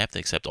yeah, they have to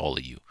accept all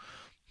of you.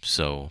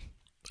 So,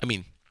 I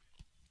mean,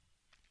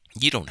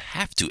 you don't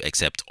have to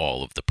accept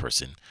all of the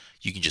person.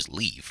 You can just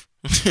leave,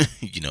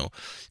 you know.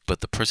 But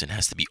the person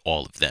has to be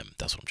all of them.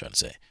 That's what I'm trying to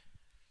say.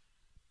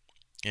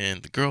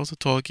 And the girls are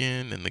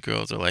talking, and the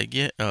girls are like,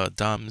 yeah,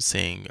 Dom's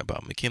saying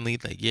about McKinley,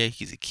 like, yeah,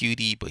 he's a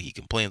cutie, but he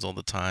complains all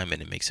the time,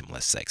 and it makes him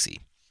less sexy.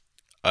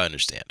 I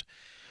understand.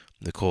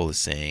 Nicole is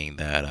saying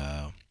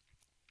that,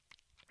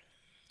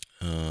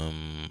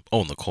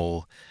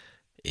 Nicole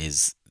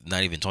is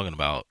not even talking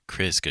about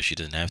Chris because she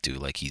doesn't have to.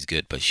 Like he's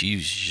good, but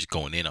she's just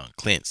going in on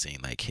Clint, saying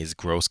like his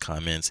gross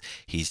comments.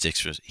 He's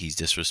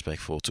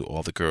disrespectful to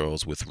all the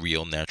girls with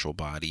real natural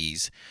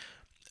bodies.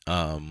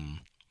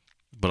 Um,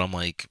 but I'm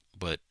like,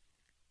 but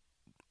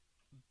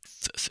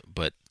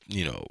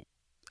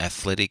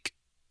athletic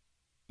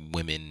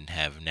women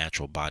have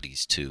natural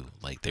bodies too.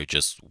 Like they're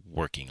just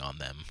working on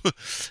them.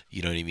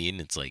 You know what I mean?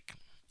 It's like,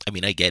 I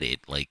mean, I get it.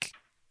 Like,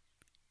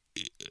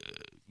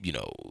 you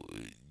know,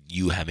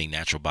 you having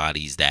natural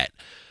bodies that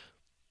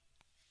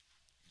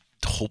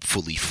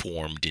hopefully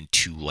formed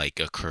into like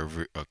a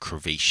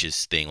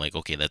curvaceous thing. Like,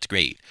 okay, that's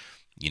great.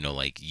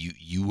 Like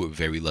you were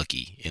very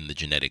lucky in the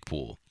genetic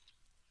pool.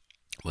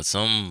 But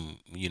some,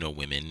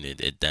 women,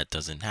 that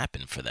doesn't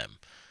happen for them.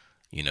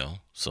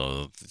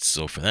 So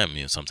for them,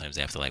 sometimes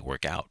they have to like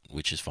work out,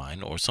 which is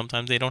fine, or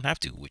sometimes they don't have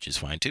to, which is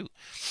fine too.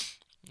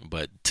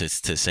 But to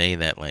say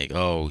that like,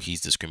 oh,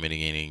 he's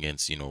discriminating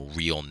against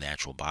real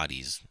natural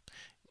bodies.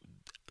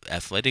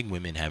 Athletic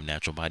women have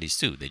natural bodies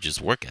too. They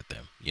just work at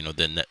them.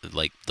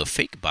 Like the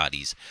fake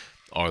bodies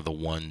are the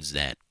ones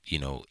that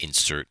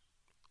insert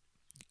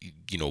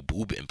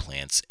boob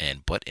implants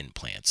and butt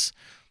implants.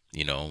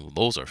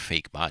 Those are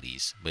fake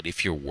bodies. But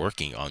if you're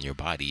working on your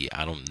body,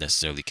 I don't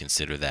necessarily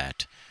consider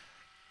that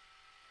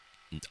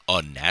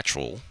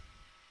unnatural.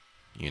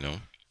 You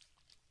know.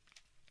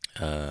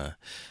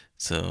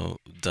 So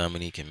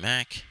Dominique and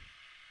Mac.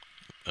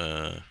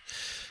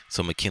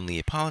 So McKinley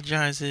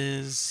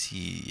apologizes.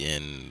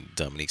 And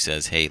Dominique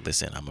says, "Hey,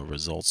 listen, I'm a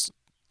results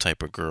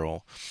type of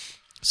girl,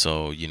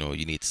 so you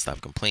need to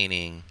stop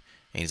complaining."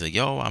 And he's like,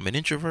 "Yo, I'm an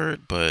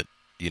introvert, but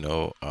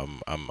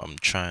I'm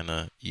trying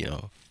to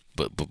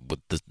but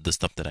the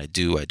stuff that I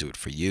do it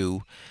for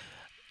you.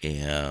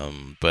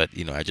 But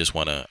I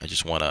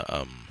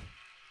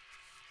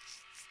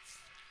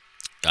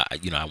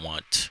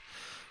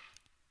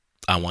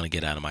I want to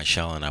get out of my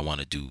shell and I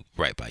want to do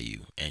right by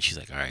you." And she's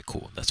like, "All right,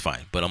 cool, that's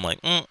fine." But I'm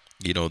like,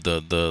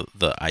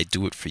 the "I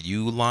do it for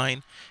you"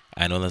 line,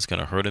 I know that's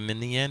gonna hurt him in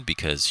the end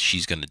because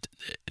she's gonna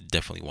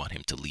definitely want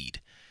him to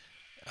lead.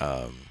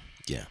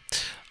 Yeah.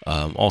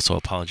 Also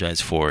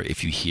apologize for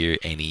if you hear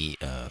any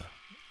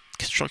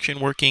construction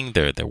working.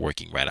 They're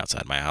working right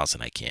outside my house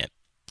and I can't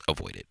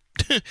avoid it.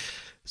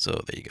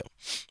 So there you go.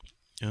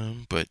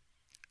 But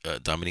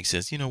Dominique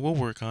says, we'll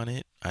work on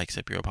it. I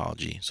accept your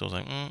apology. So I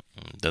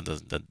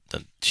was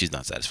like, she's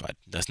not satisfied.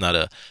 That's not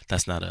a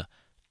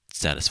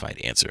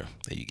satisfied answer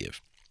that you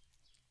give.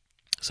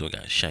 So we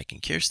got Shaq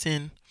and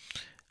Kirsten.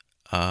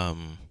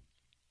 Um,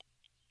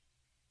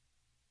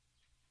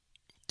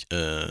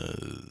 uh,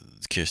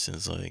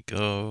 Kirsten's like,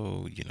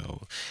 oh,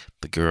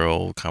 the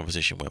girl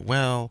conversation went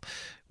well.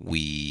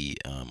 We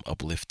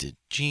uplifted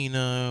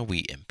Gina.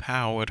 We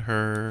empowered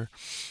her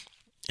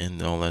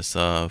and all that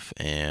stuff.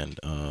 And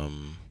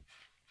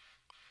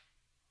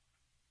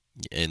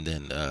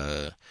then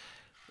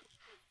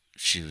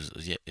she was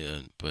yeah,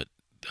 but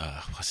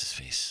what's his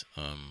face?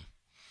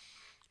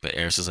 But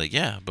Eris is like,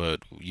 yeah,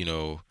 but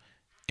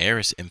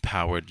Eris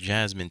empowered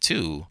Jasmine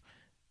too,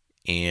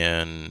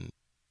 and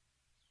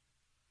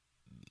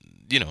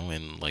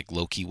and like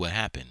low key, what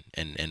happened,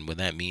 and what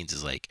that means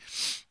is like,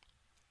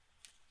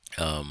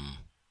 um,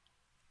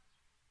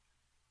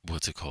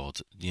 what's it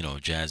called?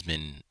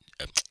 Jasmine,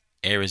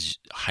 Eris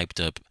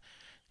hyped up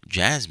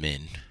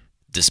Jasmine,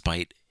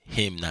 despite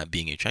him not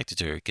being attracted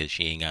to her because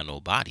she ain't got no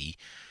body.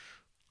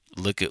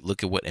 Look at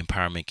what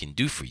empowerment can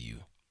do for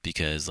you,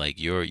 because like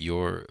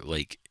you're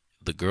like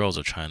the girls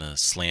are trying to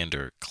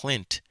slander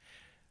Clint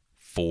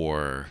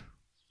for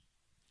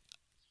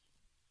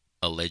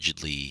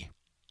allegedly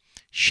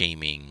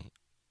shaming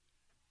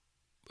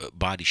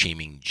body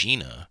shaming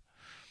Gina,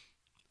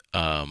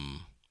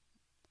 um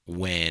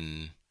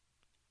when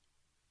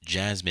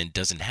Jasmine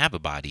doesn't have a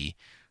body,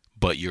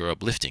 but you're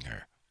uplifting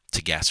her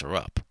to gas her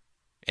up,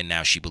 and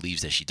now she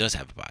believes that she does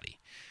have a body.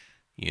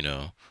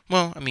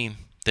 Well, I mean,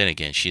 then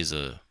again, she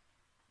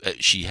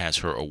has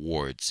her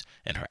awards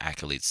and her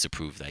accolades to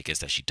prove, I guess,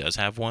 that she does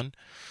have one,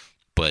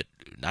 but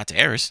not to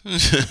Eris.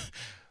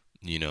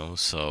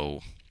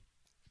 So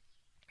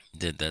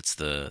that's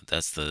the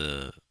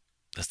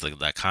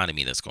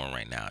dichotomy that's going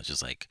right now. It's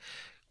just like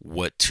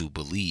what to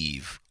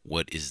believe,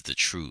 what is the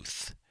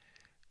truth.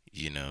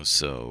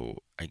 So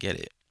I get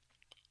it.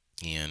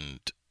 And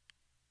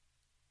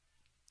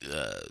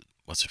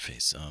what's her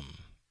face? Um,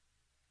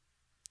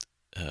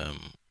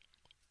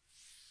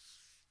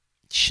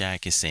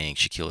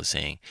 Shaquille is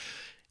saying,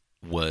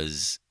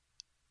 was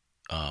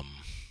um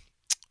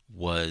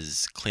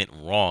was Clint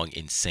wrong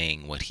in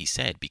saying what he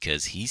said,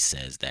 because he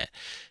says that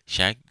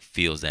Shaq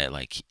feels that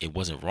like it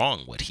wasn't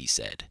wrong what he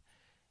said,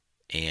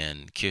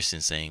 and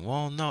Kirsten saying,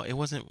 well, no, it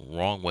wasn't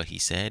wrong what he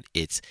said,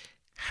 it's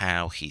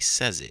how he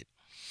says it.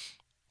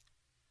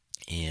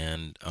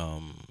 And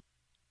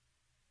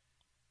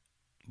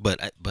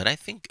but I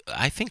think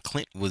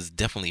Clint was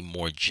definitely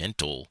more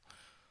gentle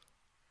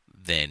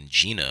than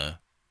Gina,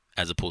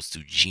 as opposed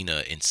to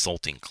Gina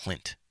insulting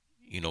Clint.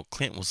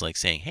 Clint was like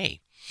saying,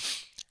 hey,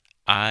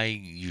 I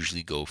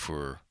usually go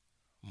for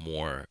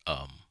more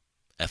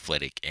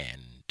athletic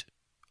and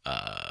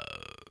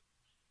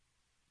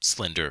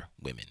slender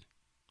women,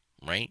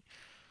 right?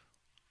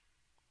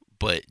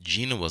 But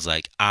Gina was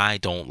like, I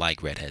don't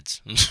like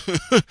redheads.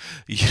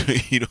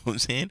 You know what I'm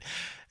saying?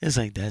 It's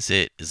like, that's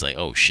it. It's like,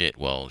 oh shit.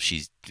 Well,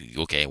 she's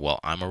okay. Well,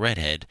 I'm a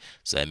redhead,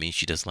 so that means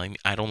she doesn't like me.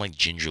 I don't like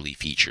gingerly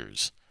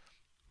features.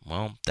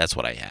 Well, that's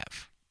what I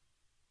have.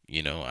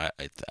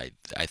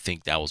 I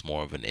think that was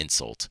more of an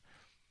insult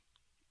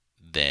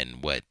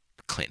than what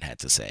Clint had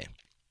to say.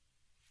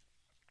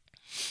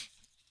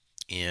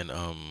 And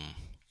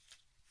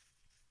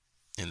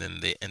and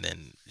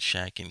then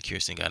Shaq and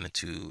Kirsten got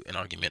into an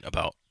argument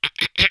about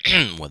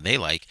what they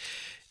like,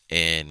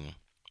 and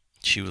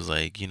she was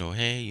like,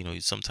 hey,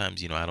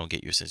 sometimes, I don't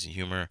get your sense of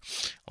humor,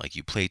 like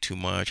you play too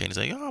much. And he's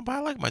like, oh, but I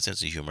like my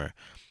sense of humor.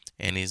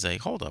 And he's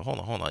like, hold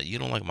on, you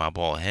don't like my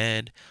bald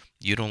head,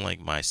 you don't like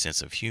my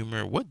sense of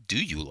humor, what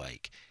do you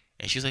like?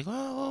 And she's like,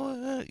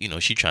 oh,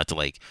 she tried to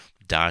like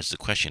dodge the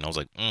question. I was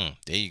like,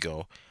 there you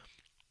go.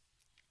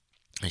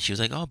 And she was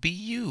like, oh, be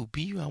you,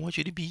 I want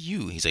you to be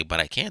you. He's like, but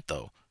I can't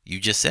though, you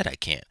just said I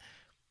can't.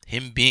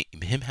 Him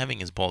having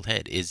his bald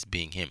head is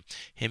being him.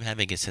 Him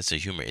having a sense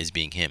of humor is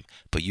being him.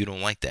 But you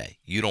don't like that.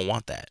 You don't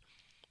want that.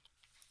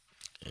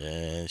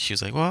 And she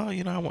was like, well,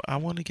 I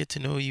want to get to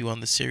know you on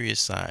the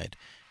serious side.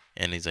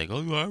 And he's like,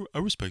 oh, I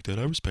respect that.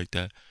 I respect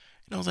that.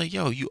 And I was like,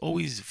 yo, you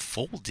always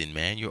folding,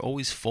 man. You're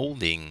always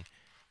folding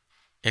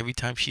every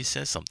time she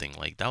says something.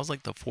 Like that was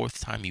like the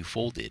fourth time you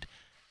folded.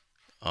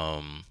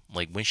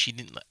 Like when she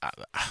didn't.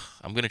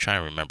 I'm gonna try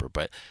and remember,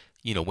 but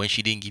when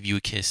she didn't give you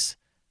a kiss.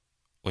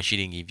 When she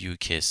didn't give you a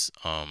kiss,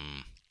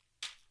 on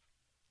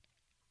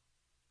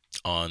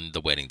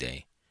the wedding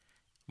day,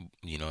 and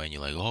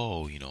you're like,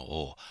 oh,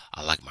 oh,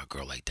 I like my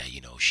girl like that.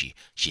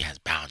 She has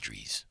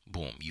boundaries.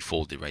 Boom, you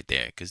fold it right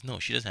there. Because no,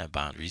 she doesn't have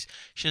boundaries.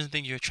 She doesn't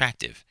think you're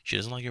attractive. She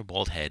doesn't like your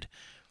bald head.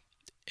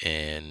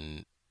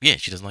 And yeah,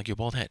 she doesn't like your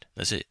bald head.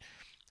 That's it.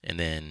 And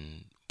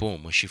then,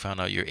 boom, when she found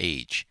out your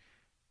age,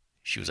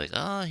 she was like,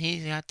 oh,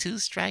 he's got 2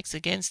 strikes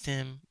against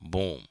him.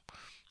 Boom.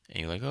 And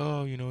you're like,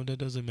 oh, that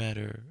doesn't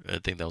matter. I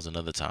think that was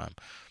another time.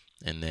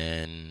 And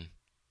then,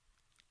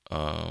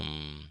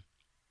 um,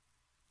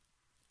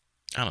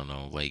 I don't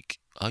know, like,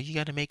 oh, you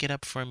got to make it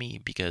up for me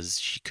because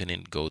she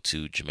couldn't go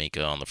to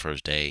Jamaica on the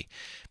first day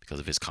because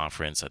of his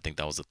conference. I think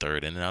that was the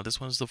third, and now this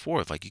one's the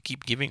fourth. Like, you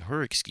keep giving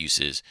her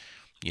excuses.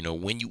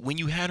 When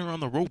you had her on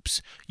the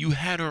ropes, you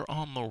had her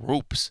on the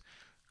ropes.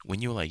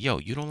 When you're like, yo,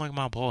 you don't like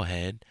my bald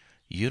head,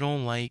 you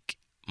don't like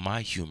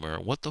my humor.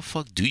 What the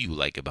fuck do you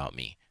like about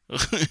me?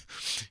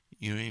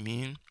 You know what I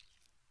mean?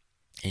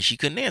 And she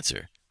couldn't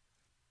answer.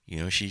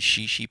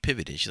 She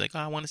pivoted. She's like, oh,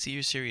 I want to see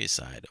your serious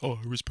side. Oh,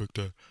 I respect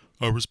that.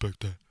 I respect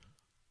that.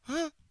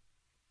 Huh?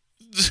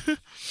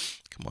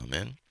 Come on,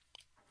 man.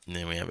 And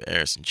then we have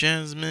Eris and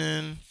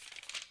Jasmine.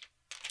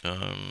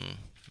 The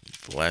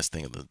last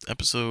thing of the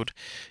episode,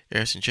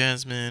 Eris and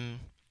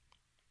Jasmine.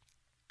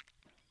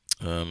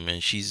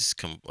 And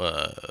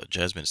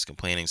Jasmine is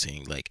complaining,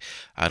 saying like,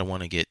 I don't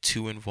want to get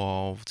too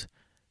involved,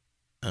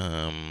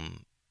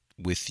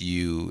 with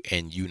you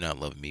and you not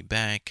loving me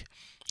back.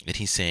 And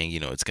he's saying,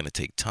 it's gonna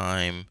take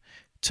time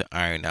to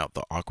iron out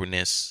the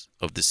awkwardness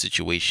of the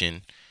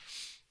situation.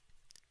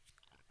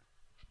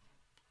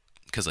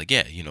 Because like,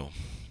 yeah,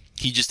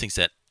 he just thinks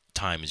that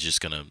time is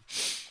just gonna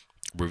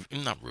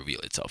not reveal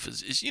itself.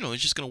 It's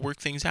just gonna work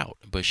things out.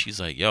 But she's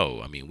like,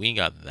 yo, I mean, we ain't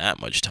got that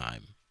much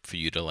time for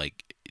you to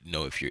like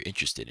know if you're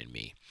interested in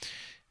me.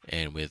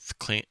 And with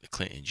Clint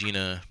and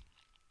Gina,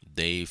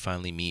 they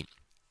finally meet.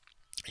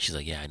 She's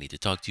like, yeah, I need to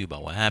talk to you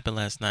about what happened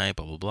last night,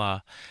 blah blah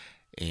blah.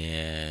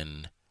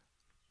 And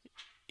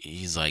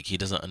he's like, he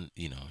doesn't,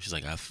 she's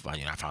like, I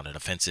found it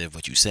offensive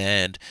what you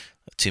said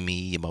to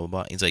me, blah blah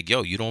blah. He's like,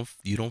 yo, you don't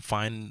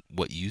find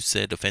what you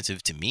said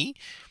offensive to me?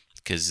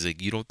 Because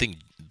like, you don't think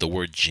the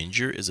word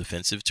ginger is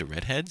offensive to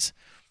redheads,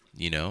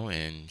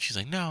 And she's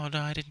like, no,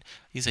 I didn't.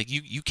 He's like,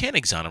 you can't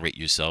exonerate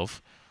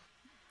yourself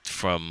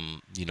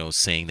from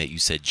saying that you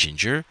said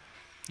ginger.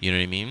 You know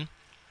what I mean?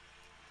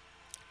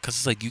 Because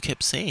it's like you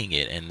kept saying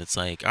it, and it's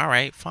like, all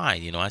right,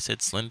 fine. I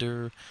said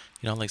slender.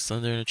 Like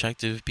slender and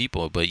attractive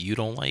people, but you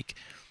don't like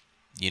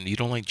you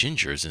don't like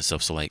gingers and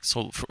stuff. So like,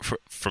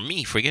 for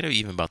me, forget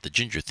even about the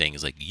ginger thing.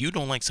 It's like you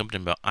don't like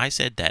something about. I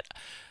said that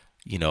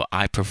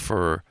I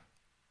prefer.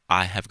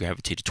 I have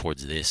gravitated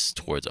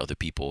towards other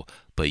people,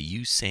 but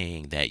you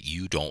saying that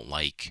you don't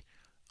like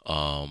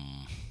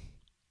um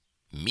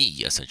me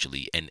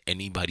essentially and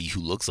anybody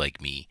who looks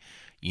like me,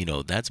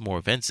 that's more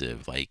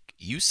offensive. Like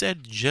you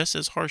said just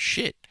as harsh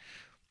shit,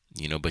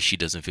 but she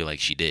doesn't feel like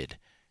she did.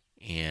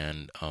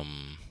 And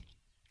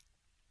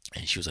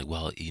she was like,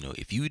 well,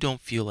 if you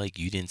don't feel like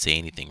you didn't say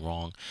anything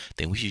wrong,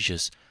 then we should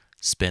just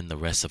spend the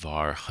rest of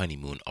our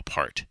honeymoon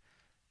apart.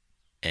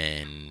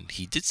 And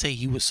he did say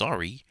he was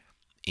sorry.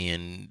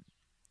 And,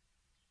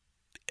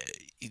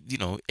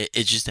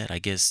 it's just that I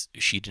guess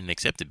she didn't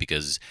accept it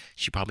because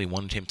she probably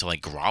wanted him to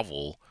like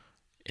grovel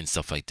and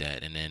stuff like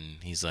that. And then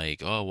he's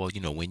like, oh, well,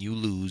 when you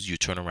lose, you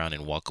turn around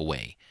and walk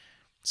away.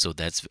 So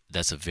that's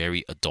a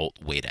very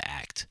adult way to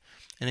act.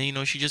 And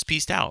then, she just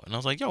pieced out. And I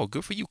was like, yo,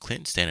 good for you,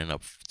 Clint, standing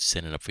up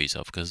for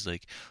yourself. Because,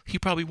 like, he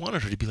probably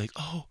wanted her to be like,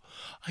 oh,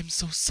 I'm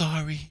so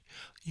sorry.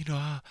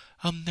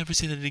 I'll never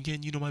say that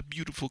again. My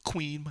beautiful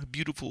queen, my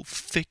beautiful,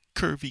 thick,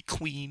 curvy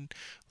queen.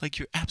 Like,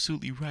 you're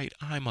absolutely right.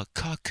 I'm a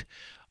cuck.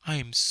 I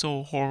am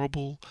so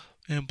horrible.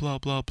 And blah,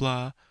 blah,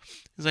 blah.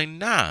 It's like,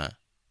 nah.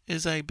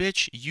 It's like,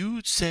 bitch,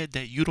 you said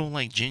that you don't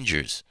like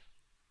gingers.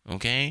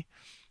 Okay?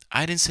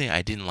 I didn't say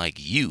I didn't like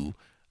you.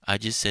 I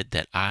just said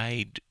that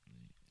I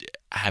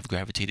have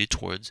gravitated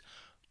towards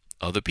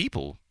other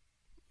people,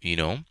 you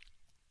know?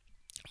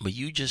 But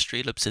you just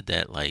straight up said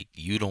that, like,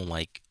 you don't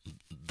like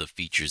the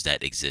features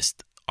that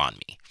exist on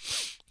me.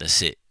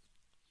 That's it,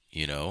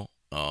 you know?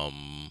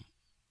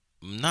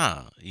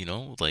 Nah,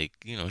 like,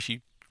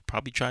 she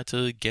probably tried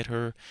to get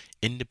her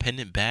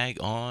independent bag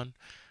on,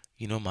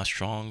 my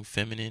strong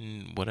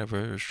feminine,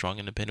 whatever, strong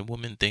independent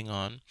woman thing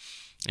on.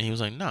 And he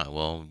was like, nah,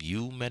 well,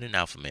 you met an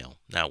alpha male.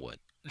 Now what?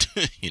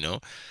 you know,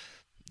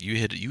 you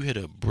hit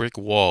a brick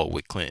wall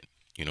with Clint.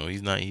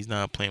 He's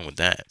not playing with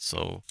that.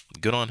 So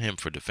good on him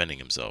for defending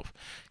himself,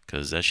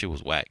 because that shit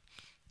was whack.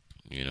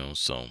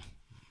 So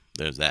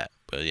there's that.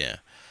 But yeah.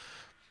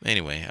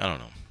 Anyway, I don't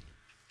know.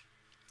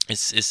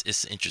 It's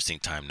an interesting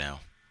time now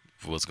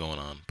for what's going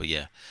on. But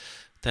yeah,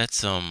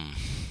 that's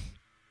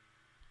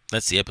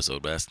that's the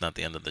episode, but that's not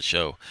the end of the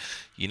show.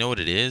 You know what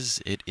it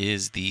is? It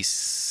is the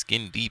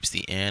Skin Deeps,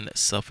 the and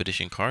Self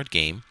Edition card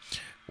game.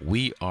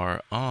 We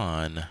are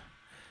on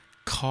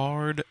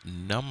card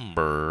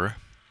number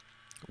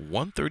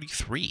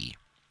 133.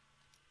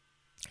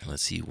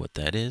 Let's see what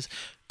that is.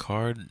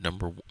 Card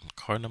number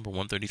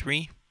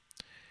 133.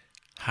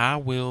 How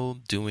will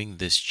doing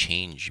this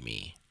change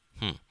me?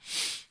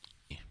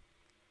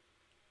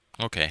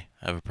 Okay,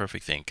 I have a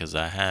perfect thing, because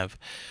I have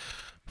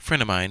a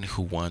friend of mine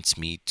who wants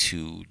me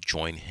to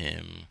join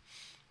him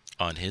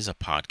on his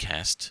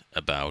podcast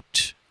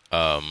about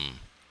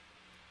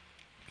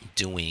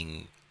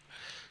doing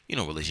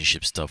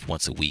relationship stuff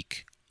once a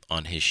week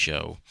on his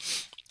show.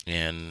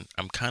 And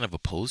I'm kind of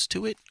opposed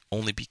to it,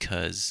 only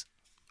because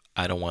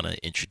I don't want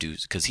to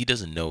introduce, because he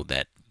doesn't know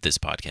that this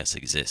podcast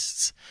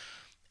exists.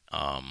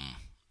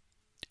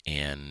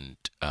 And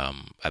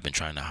I've been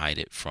trying to hide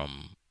it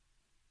from,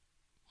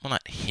 well,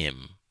 not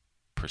him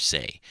per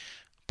se,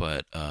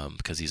 but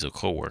because he's a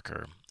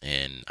coworker,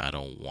 and I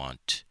don't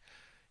want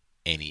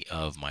any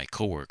of my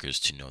coworkers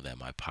to know that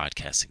my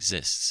podcast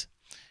exists,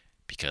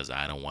 because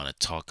I don't want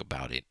to talk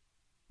about it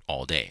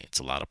all day. It's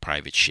a lot of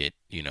private shit,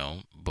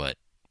 but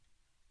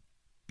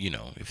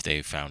if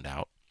they found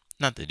out,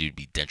 not that it would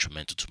be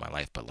detrimental to my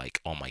life, but like,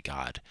 oh my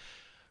God,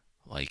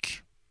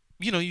 like,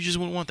 you just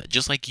wouldn't want that.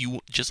 Just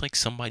like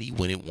somebody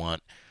wouldn't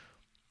want,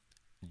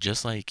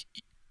 just like,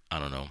 I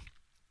don't know,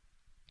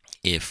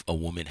 if a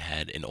woman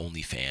had an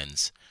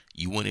OnlyFans,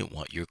 you wouldn't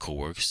want your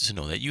coworkers to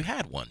know that you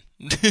had one.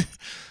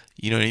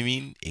 You know what I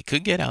mean? It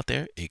could get out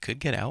there. It could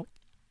get out.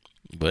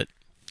 But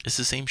it's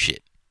the same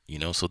shit.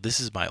 So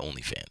this is my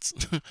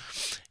OnlyFans.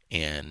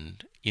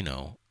 And,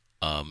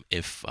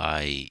 if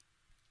I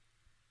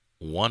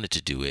wanted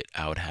to do it,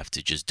 I would have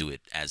to just do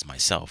it as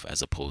myself,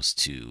 as opposed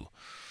to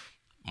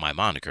my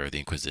moniker, the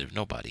Inquisitive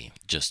Nobody,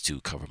 just to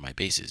cover my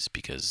bases,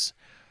 because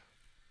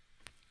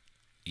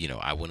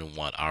I wouldn't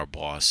want our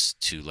boss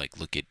to like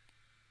look at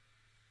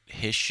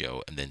his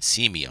show and then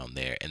see me on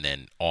there, and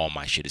then all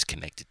my shit is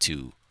connected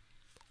to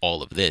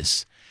all of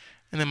this,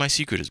 and then my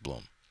secret is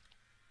blown.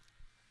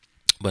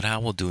 But how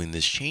will doing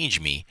this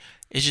change me?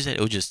 It's just that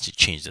it'll just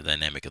change the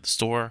dynamic of the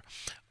store.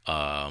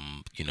 I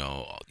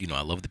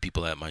love the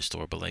people at my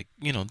store, but like,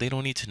 they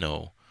don't need to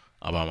know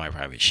about my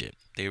private shit.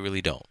 They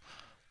really don't.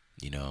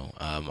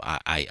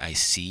 I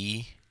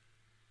see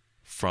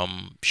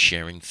from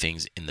sharing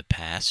things in the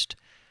past,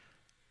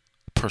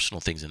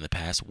 personal things in the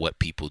past, what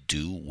people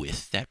do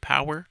with that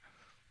power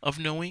of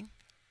knowing.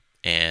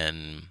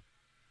 And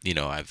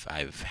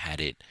I've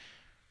had it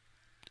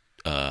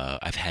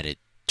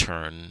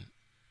turn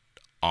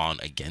on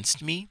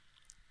against me,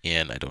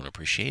 and I don't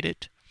appreciate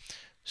it.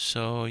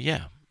 So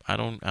yeah, I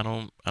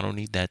don't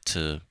need that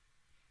to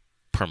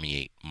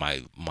permeate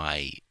my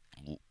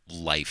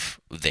life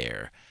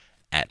there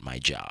at my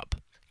job,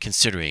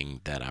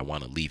 considering that I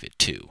want to leave it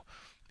too.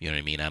 You know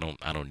what I mean? I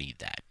don't need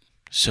that.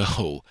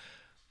 So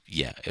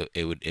yeah,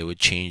 it would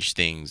change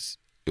things.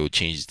 It would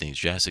change things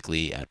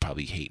drastically. I'd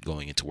probably hate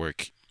going into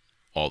work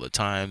all the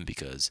time,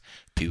 because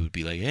people would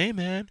be like, "Hey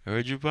man,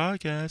 heard your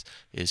podcast.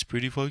 It's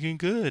pretty fucking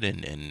good,"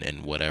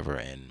 and whatever.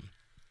 And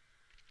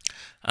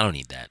I don't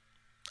need that.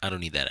 I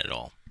don't need that at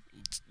all.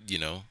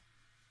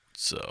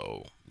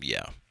 So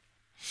yeah.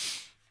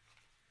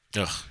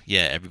 Ugh,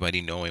 yeah,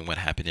 everybody knowing what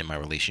happened in my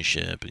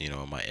relationship,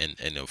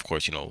 and of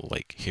course,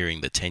 like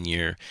hearing the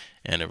 10-year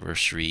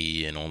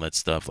anniversary and all that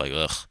stuff, like,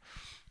 ugh,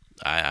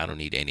 I don't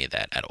need any of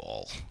that at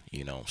all,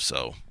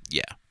 so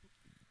yeah,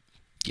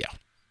 yeah,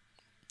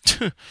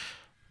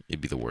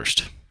 it'd be the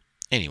worst.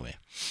 Anyway,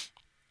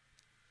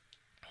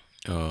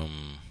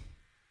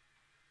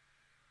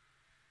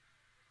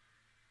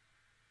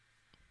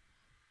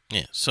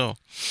 yeah, so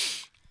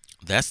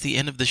That's the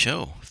end of the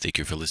show. Thank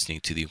you for listening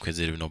to the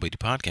Inquisitive Nobody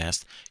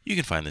podcast. You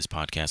can find this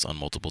podcast on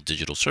multiple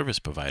digital service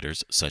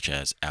providers such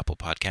as Apple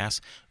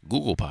Podcasts,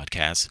 Google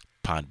Podcasts,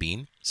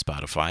 Podbean,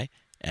 Spotify,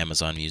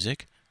 Amazon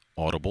Music,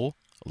 Audible,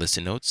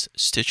 Listen Notes,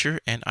 Stitcher,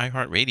 and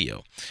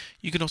iHeartRadio.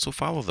 You can also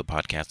follow the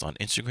podcast on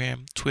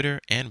Instagram, Twitter,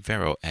 and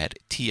Vero at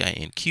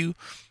TINQPOD.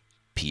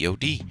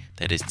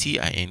 That is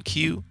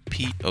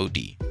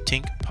TINQPOD.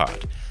 Tink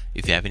Pod.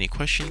 If you have any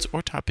questions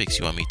or topics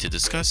you want me to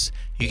discuss,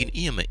 you can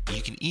email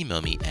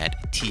me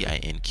at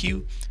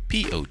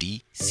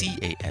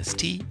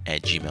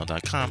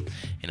tinqpodcast@gmail.com,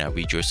 and I'll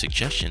read your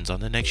suggestions on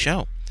the next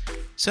show.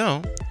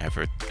 So,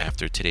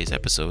 after today's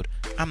episode,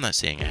 I'm not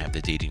saying I have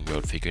the dating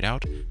road figured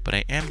out, but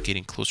I am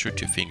getting closer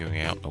to figuring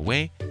out a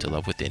way to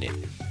love within it.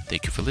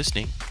 Thank you for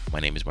listening.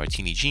 My name is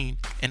Martini Jean,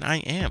 and I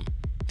am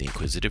the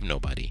Inquisitive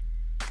Nobody.